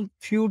initial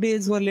few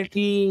days were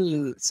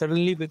little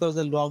suddenly because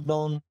the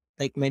lockdown,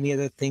 like many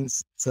other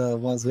things,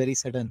 was very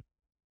sudden,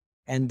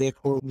 and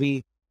therefore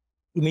we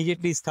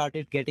immediately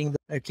started getting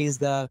at least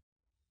the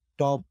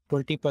top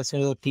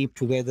 20% of the team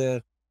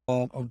together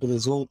onto the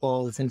Zoom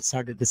calls and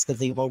started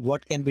discussing about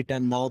what can be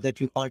done now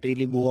that you can't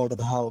really move out of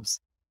the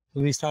house.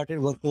 So we started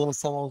working on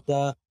some of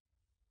the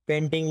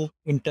pending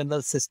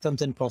internal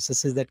systems and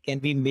processes that can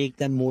be make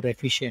them more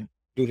efficient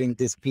during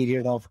this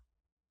period of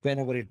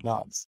whenever it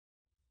lasts,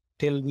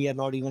 till we are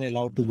not even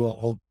allowed to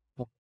go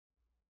out.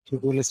 So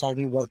we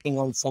started working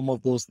on some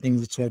of those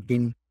things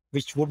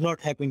which would not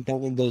have been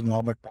done in those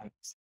normal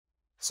times.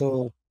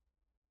 So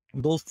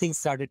those things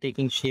started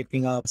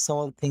shaping up. Some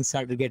of the things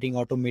started getting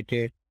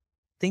automated.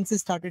 Things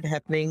started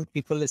happening.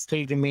 People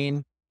still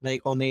remain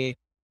like we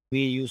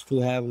used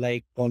to have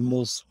like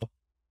almost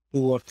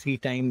 2 or 3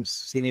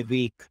 times in a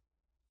week,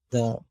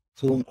 the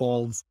Zoom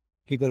calls.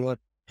 People were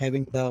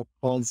having the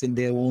calls in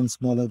their own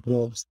smaller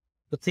groups.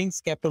 So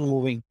things kept on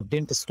moving,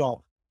 didn't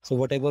stop. So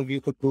whatever we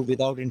could do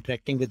without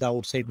interacting with the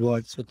outside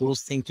world, so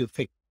those things you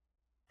fix.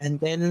 And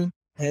then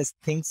as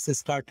things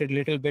started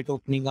little bit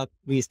opening up,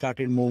 we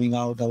started moving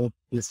out. Our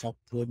people started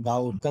going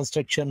out.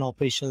 Construction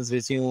operations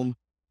resumed.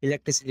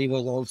 Electricity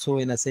was also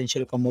an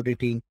essential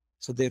commodity.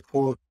 So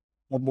therefore,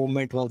 the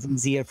movement was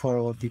easier for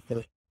our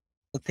people.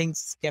 So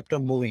things kept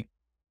on moving.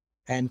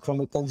 And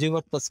from a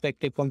consumer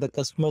perspective, from the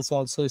customers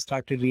also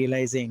started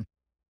realizing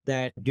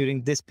that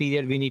during this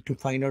period, we need to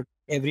find out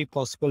every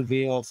possible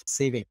way of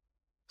saving.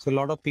 So a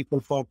lot of people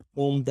for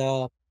whom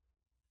the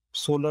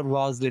solar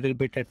was a little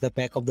bit at the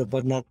back of the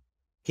burner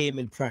came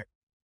in front.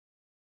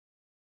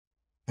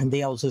 And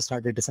they also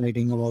started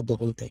deciding about the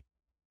whole thing.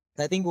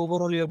 I think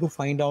overall, you have to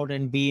find out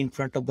and be in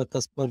front of the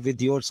customer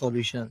with your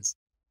solutions,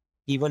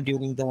 even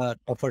during the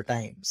tougher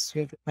times.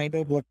 You have to find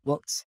out what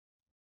works.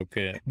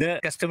 Okay. The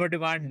customer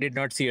demand did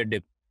not see a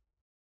dip.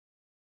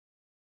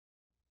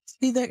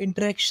 See, the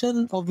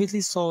interaction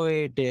obviously saw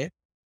a dip,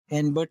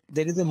 but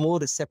there is a more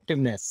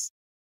receptiveness.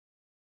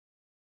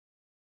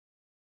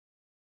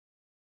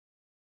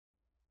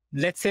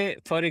 Let's say,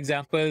 for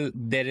example,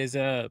 there is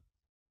a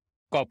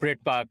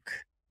corporate park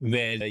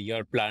where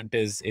your plant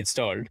is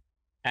installed,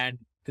 and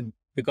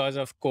because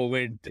of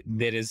COVID,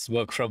 there is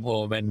work from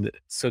home, and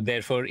so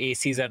therefore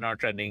ACs are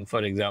not running,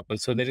 for example.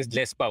 So there is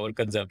less power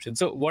consumption.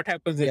 So what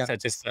happens in Yeah.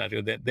 such a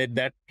scenario?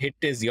 That hit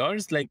is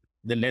yours, like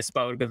the less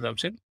power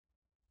consumption?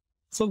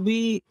 So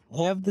we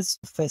have this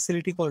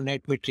facility called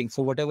net metering.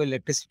 So whatever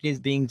electricity is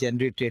being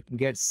generated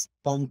gets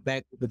pumped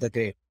back to the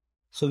grid.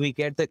 So we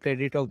get the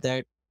credit of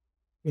that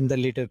in the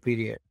later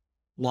period.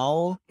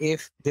 Now,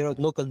 if there was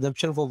no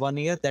consumption for 1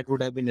 year, that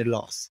would have been a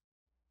loss.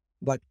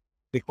 But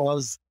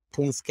because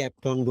things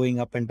kept on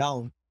going up and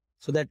down,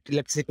 so that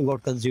electricity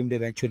got consumed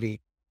eventually.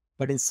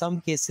 But in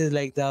some cases,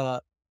 like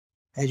the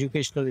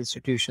educational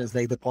institutions,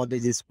 like the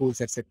colleges,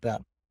 schools, etc.,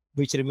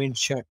 which remained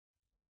shut,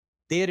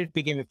 there it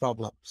became a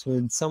problem. So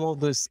in some of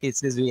those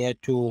cases, we had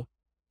to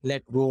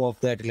let go of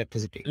that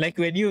electricity. Like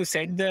when you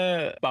send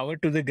the power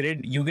to the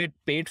grid, you get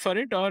paid for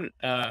it, or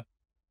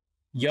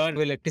your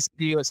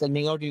Electricity you're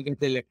sending out, you get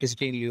the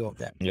electricity in lieu of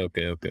that.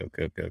 Okay.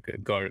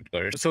 Got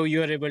it. So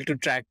you are able to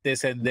track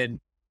this, and then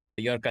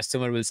your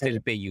customer will still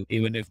pay you,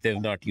 even if they've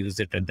not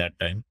used it at that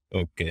time.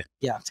 Okay.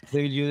 Yeah,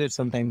 they will use it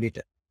sometime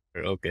later.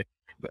 Okay.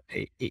 But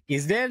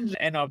is there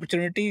an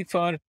opportunity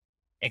for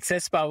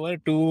excess power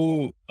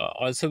to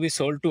also be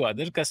sold to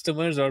other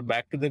customers or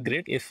back to the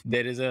grid if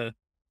there is a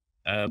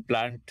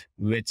plant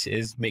which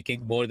is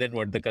making more than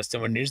what the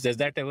customer needs? Does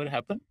that ever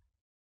happen?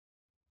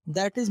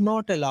 That is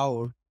not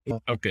allowed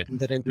Okay. in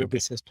the regulatory Okay.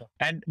 system.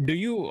 And do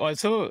you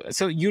also,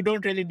 so you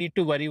don't really need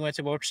to worry much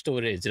about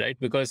storage, right?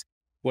 Because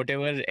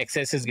whatever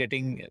excess is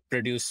getting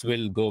produced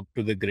will go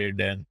to the grid,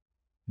 and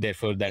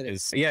therefore that Correct.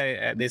 is,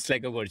 it's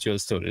like a virtual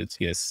storage.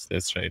 Yes,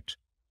 that's right.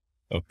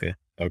 Okay.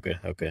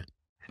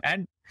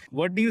 And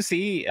what do you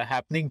see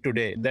happening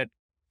today? That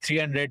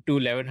 300 to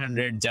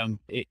 1100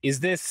 jump, is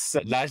this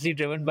largely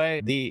driven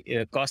by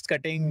the cost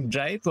cutting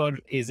drive, or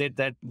is it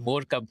that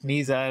more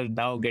companies are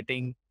now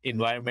getting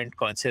environment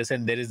conscious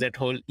and there is that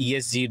whole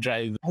ESG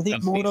drive? I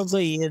think more of the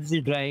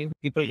ESG drive,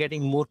 people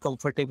getting more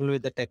comfortable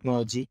with the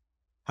technology,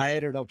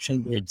 higher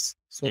adoption rates.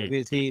 So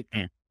basically,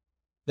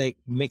 like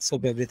mix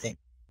of everything.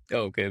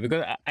 Okay,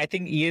 because I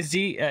think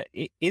ESG,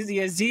 is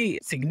ESG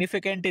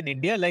significant in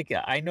India? Like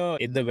I know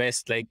in the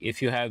West, like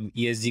if you have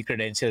ESG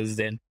credentials,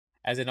 then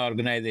as an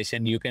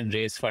organization, you can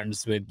raise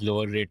funds with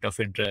lower rate of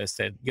interest,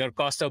 and your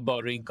cost of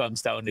borrowing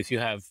comes down if you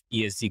have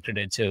ESG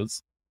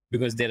credentials,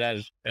 because there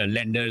are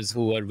lenders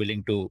who are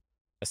willing to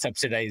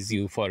subsidize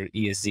you for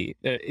ESG.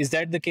 Is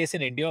that the case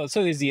in India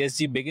also? Is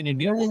ESG big in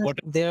India? Yeah,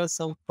 there are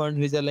some funds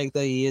which are like the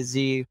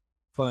ESG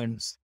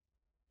funds,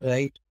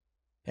 right?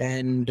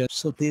 And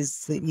so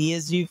these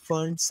ESG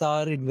funds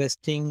are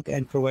investing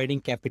and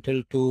providing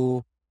capital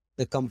to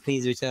the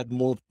companies which are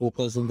more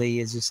focused on the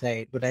ESG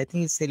side. But I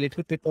think it's a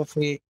little bit of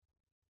a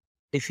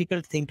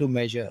difficult thing to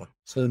measure.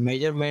 So the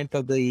measurement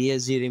of the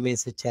ESG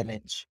remains a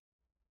challenge.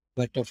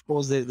 But of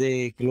course, there's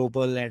a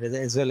global and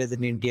as well as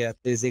in India,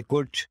 there's a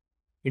good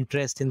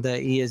interest in the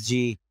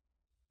ESG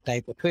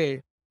type of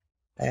way.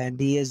 And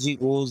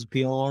ESG goes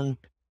beyond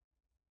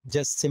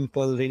just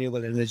simple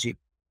renewable energy.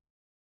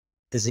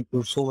 This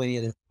includes so many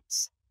other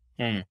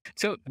things.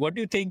 So what do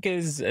you think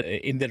is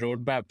in the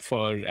roadmap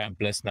for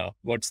Amplus now?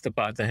 What's the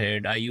path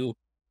ahead? Are you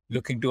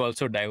looking to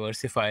also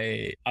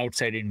diversify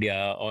outside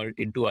India or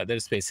into other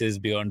spaces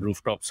beyond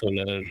rooftop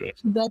solar?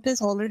 That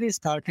has already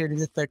started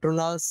with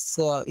Petronas.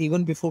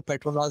 Even before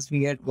Petronas,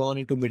 we had gone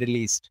into Middle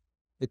East.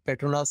 With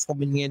Petronas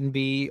coming in,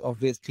 we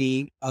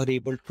obviously are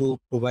able to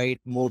provide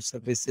more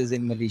services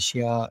in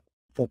Malaysia.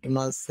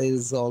 Petronas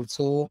is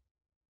also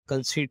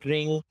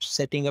considering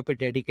setting up a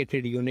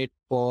dedicated unit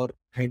for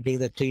handling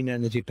the clean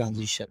energy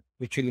transition,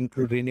 which will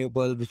include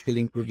renewable, which will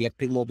include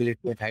electric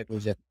mobility and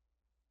hydrogen.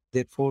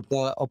 Therefore,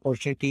 the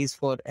opportunities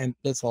for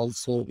Amplus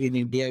also in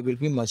India will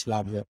be much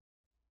larger,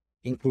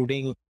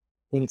 including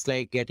things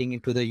like getting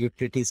into the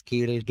utility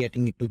scale,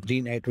 getting into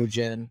green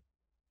hydrogen,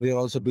 We are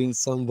also doing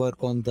some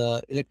work on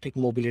the electric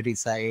mobility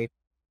side.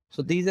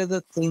 So these are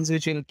the things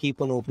which will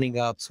keep on opening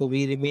up. So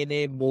we remain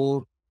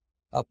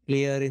a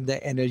player in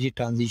the energy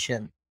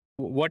transition.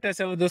 What are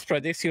some of those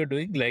projects you're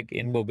doing, like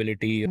in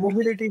mobility?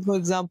 Mobility, for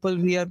example,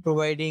 we are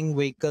providing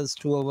vehicles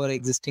to our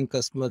existing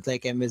customers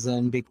like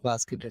Amazon, Big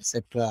Basket,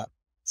 etc.,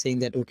 saying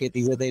that, okay,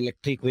 these are the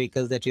electric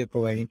vehicles that you're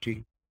providing to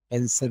you.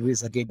 And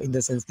service again, in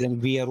the sense that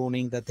we are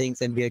owning the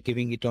things and we are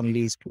giving it on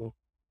lease to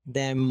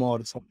them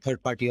or some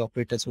third party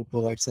operators who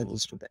provide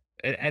service to them.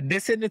 And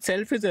this in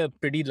itself is a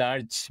pretty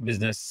large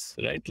business,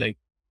 right? Like,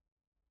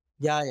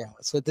 Yeah.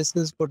 So this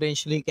is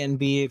potentially can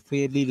be a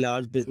fairly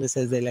large business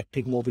as the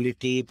electric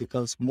mobility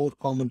becomes more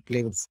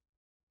commonplace.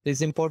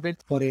 It's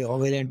important for a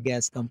oil and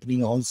gas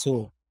company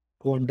also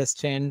to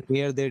understand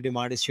where their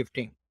demand is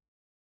shifting.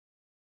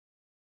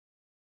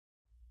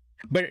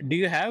 but do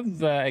you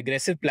have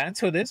aggressive plans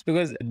for this?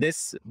 Because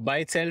this by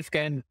itself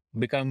can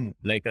become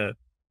like a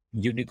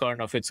unicorn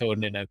of its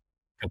own in a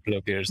couple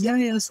of years.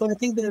 Yeah. So I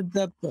think that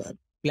the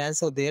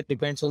plans are there.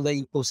 Depends on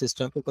the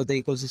ecosystem because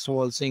the ecosystem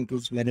also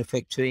includes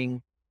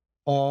manufacturing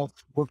of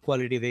good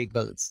quality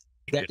vehicles.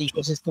 That Right.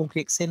 ecosystem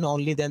kicks in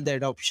only then the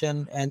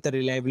adoption and the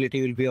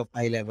reliability will be of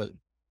high level.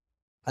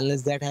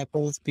 Unless that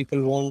happens,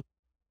 people won't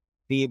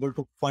be able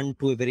to fund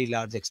to a very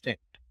large extent.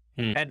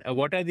 And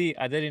what are the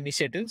other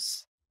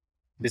initiatives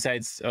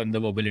besides on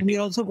the mobility? We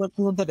are also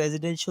working on the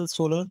residential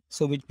solar,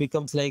 so which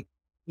becomes like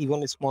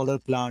even smaller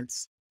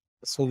plants.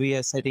 So we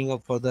are setting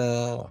up for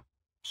the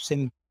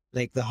sim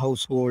like the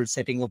household,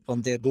 setting up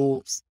on their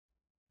roofs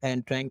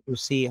and trying to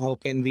see how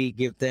can we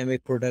give them a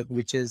product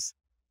which is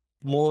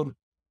more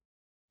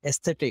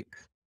aesthetic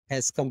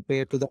as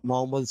compared to the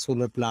normal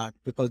solar plant,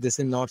 because this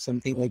is not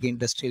something like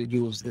industrial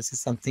use. This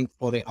is something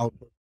for a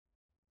outdoor.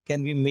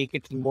 Can we make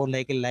it more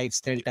like a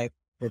lifestyle type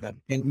product?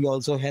 Can we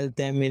also help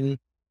them in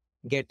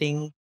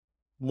getting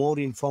more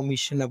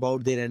information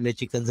about their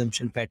energy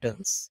consumption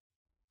patterns?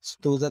 So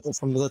those are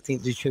some of the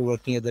things which we're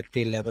working at the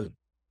tail level.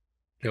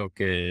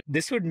 Okay.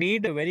 This would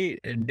need a very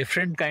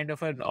different kind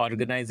of an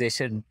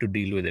organization to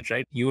deal with it,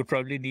 right? You would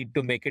probably need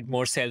to make it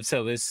more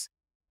self-service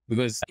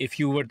because if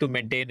you were to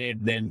maintain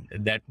it, then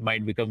that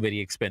might become very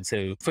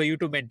expensive. For you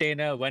to maintain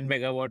a 1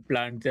 megawatt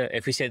plant, the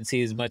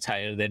efficiency is much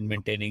higher than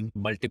maintaining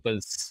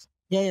multiples.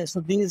 Yeah. So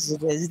these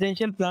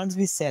residential plants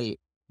we sell.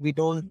 We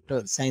don't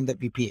sign the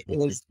PPA.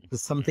 It's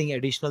something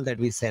additional that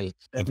we sell.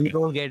 We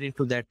don't get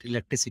into that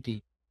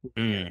electricity.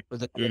 Mm. So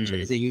the connection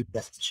is a huge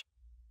challenge.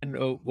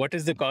 And what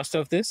is the cost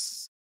of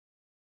this?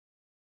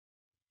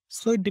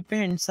 So it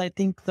depends. I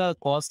think the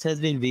cost has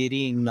been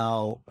varying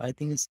now. I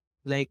think it's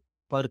like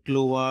per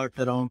kilowatt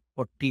around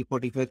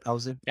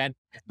 45,000. And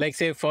like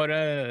say for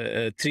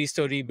a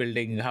 3-story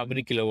building, how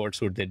many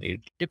kilowatts would they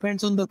need?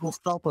 Depends on the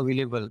rooftop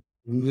available.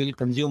 We will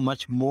consume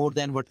much more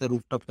than what the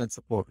rooftop can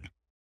support.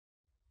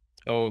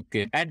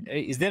 Okay. And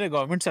is there a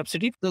government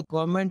subsidy? The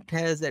government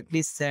has at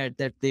least said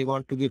that they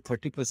want to give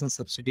 30%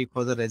 subsidy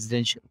for the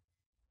residential.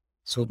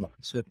 So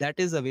if that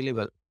is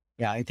available,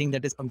 yeah, I think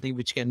that is something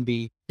which can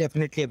be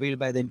definitely available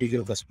by the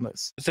individual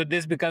customers. So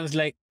this becomes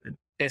like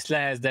Tesla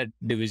has that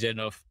division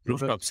of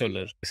rooftop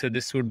solar. So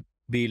this would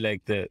be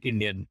like the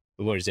Indian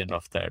version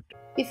of that.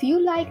 If you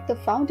like the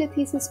Founder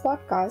Thesis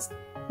podcast,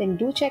 then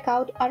do check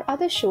out our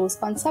other shows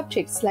on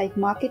subjects like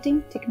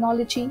marketing,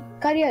 technology,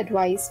 career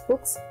advice,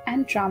 books,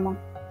 and drama.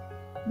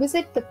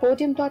 Visit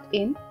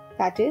thepodium.in,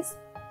 that is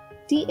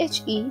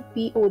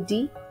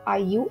thepodium.in,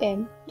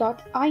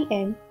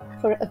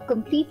 for a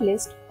complete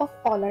list of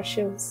all our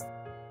shows.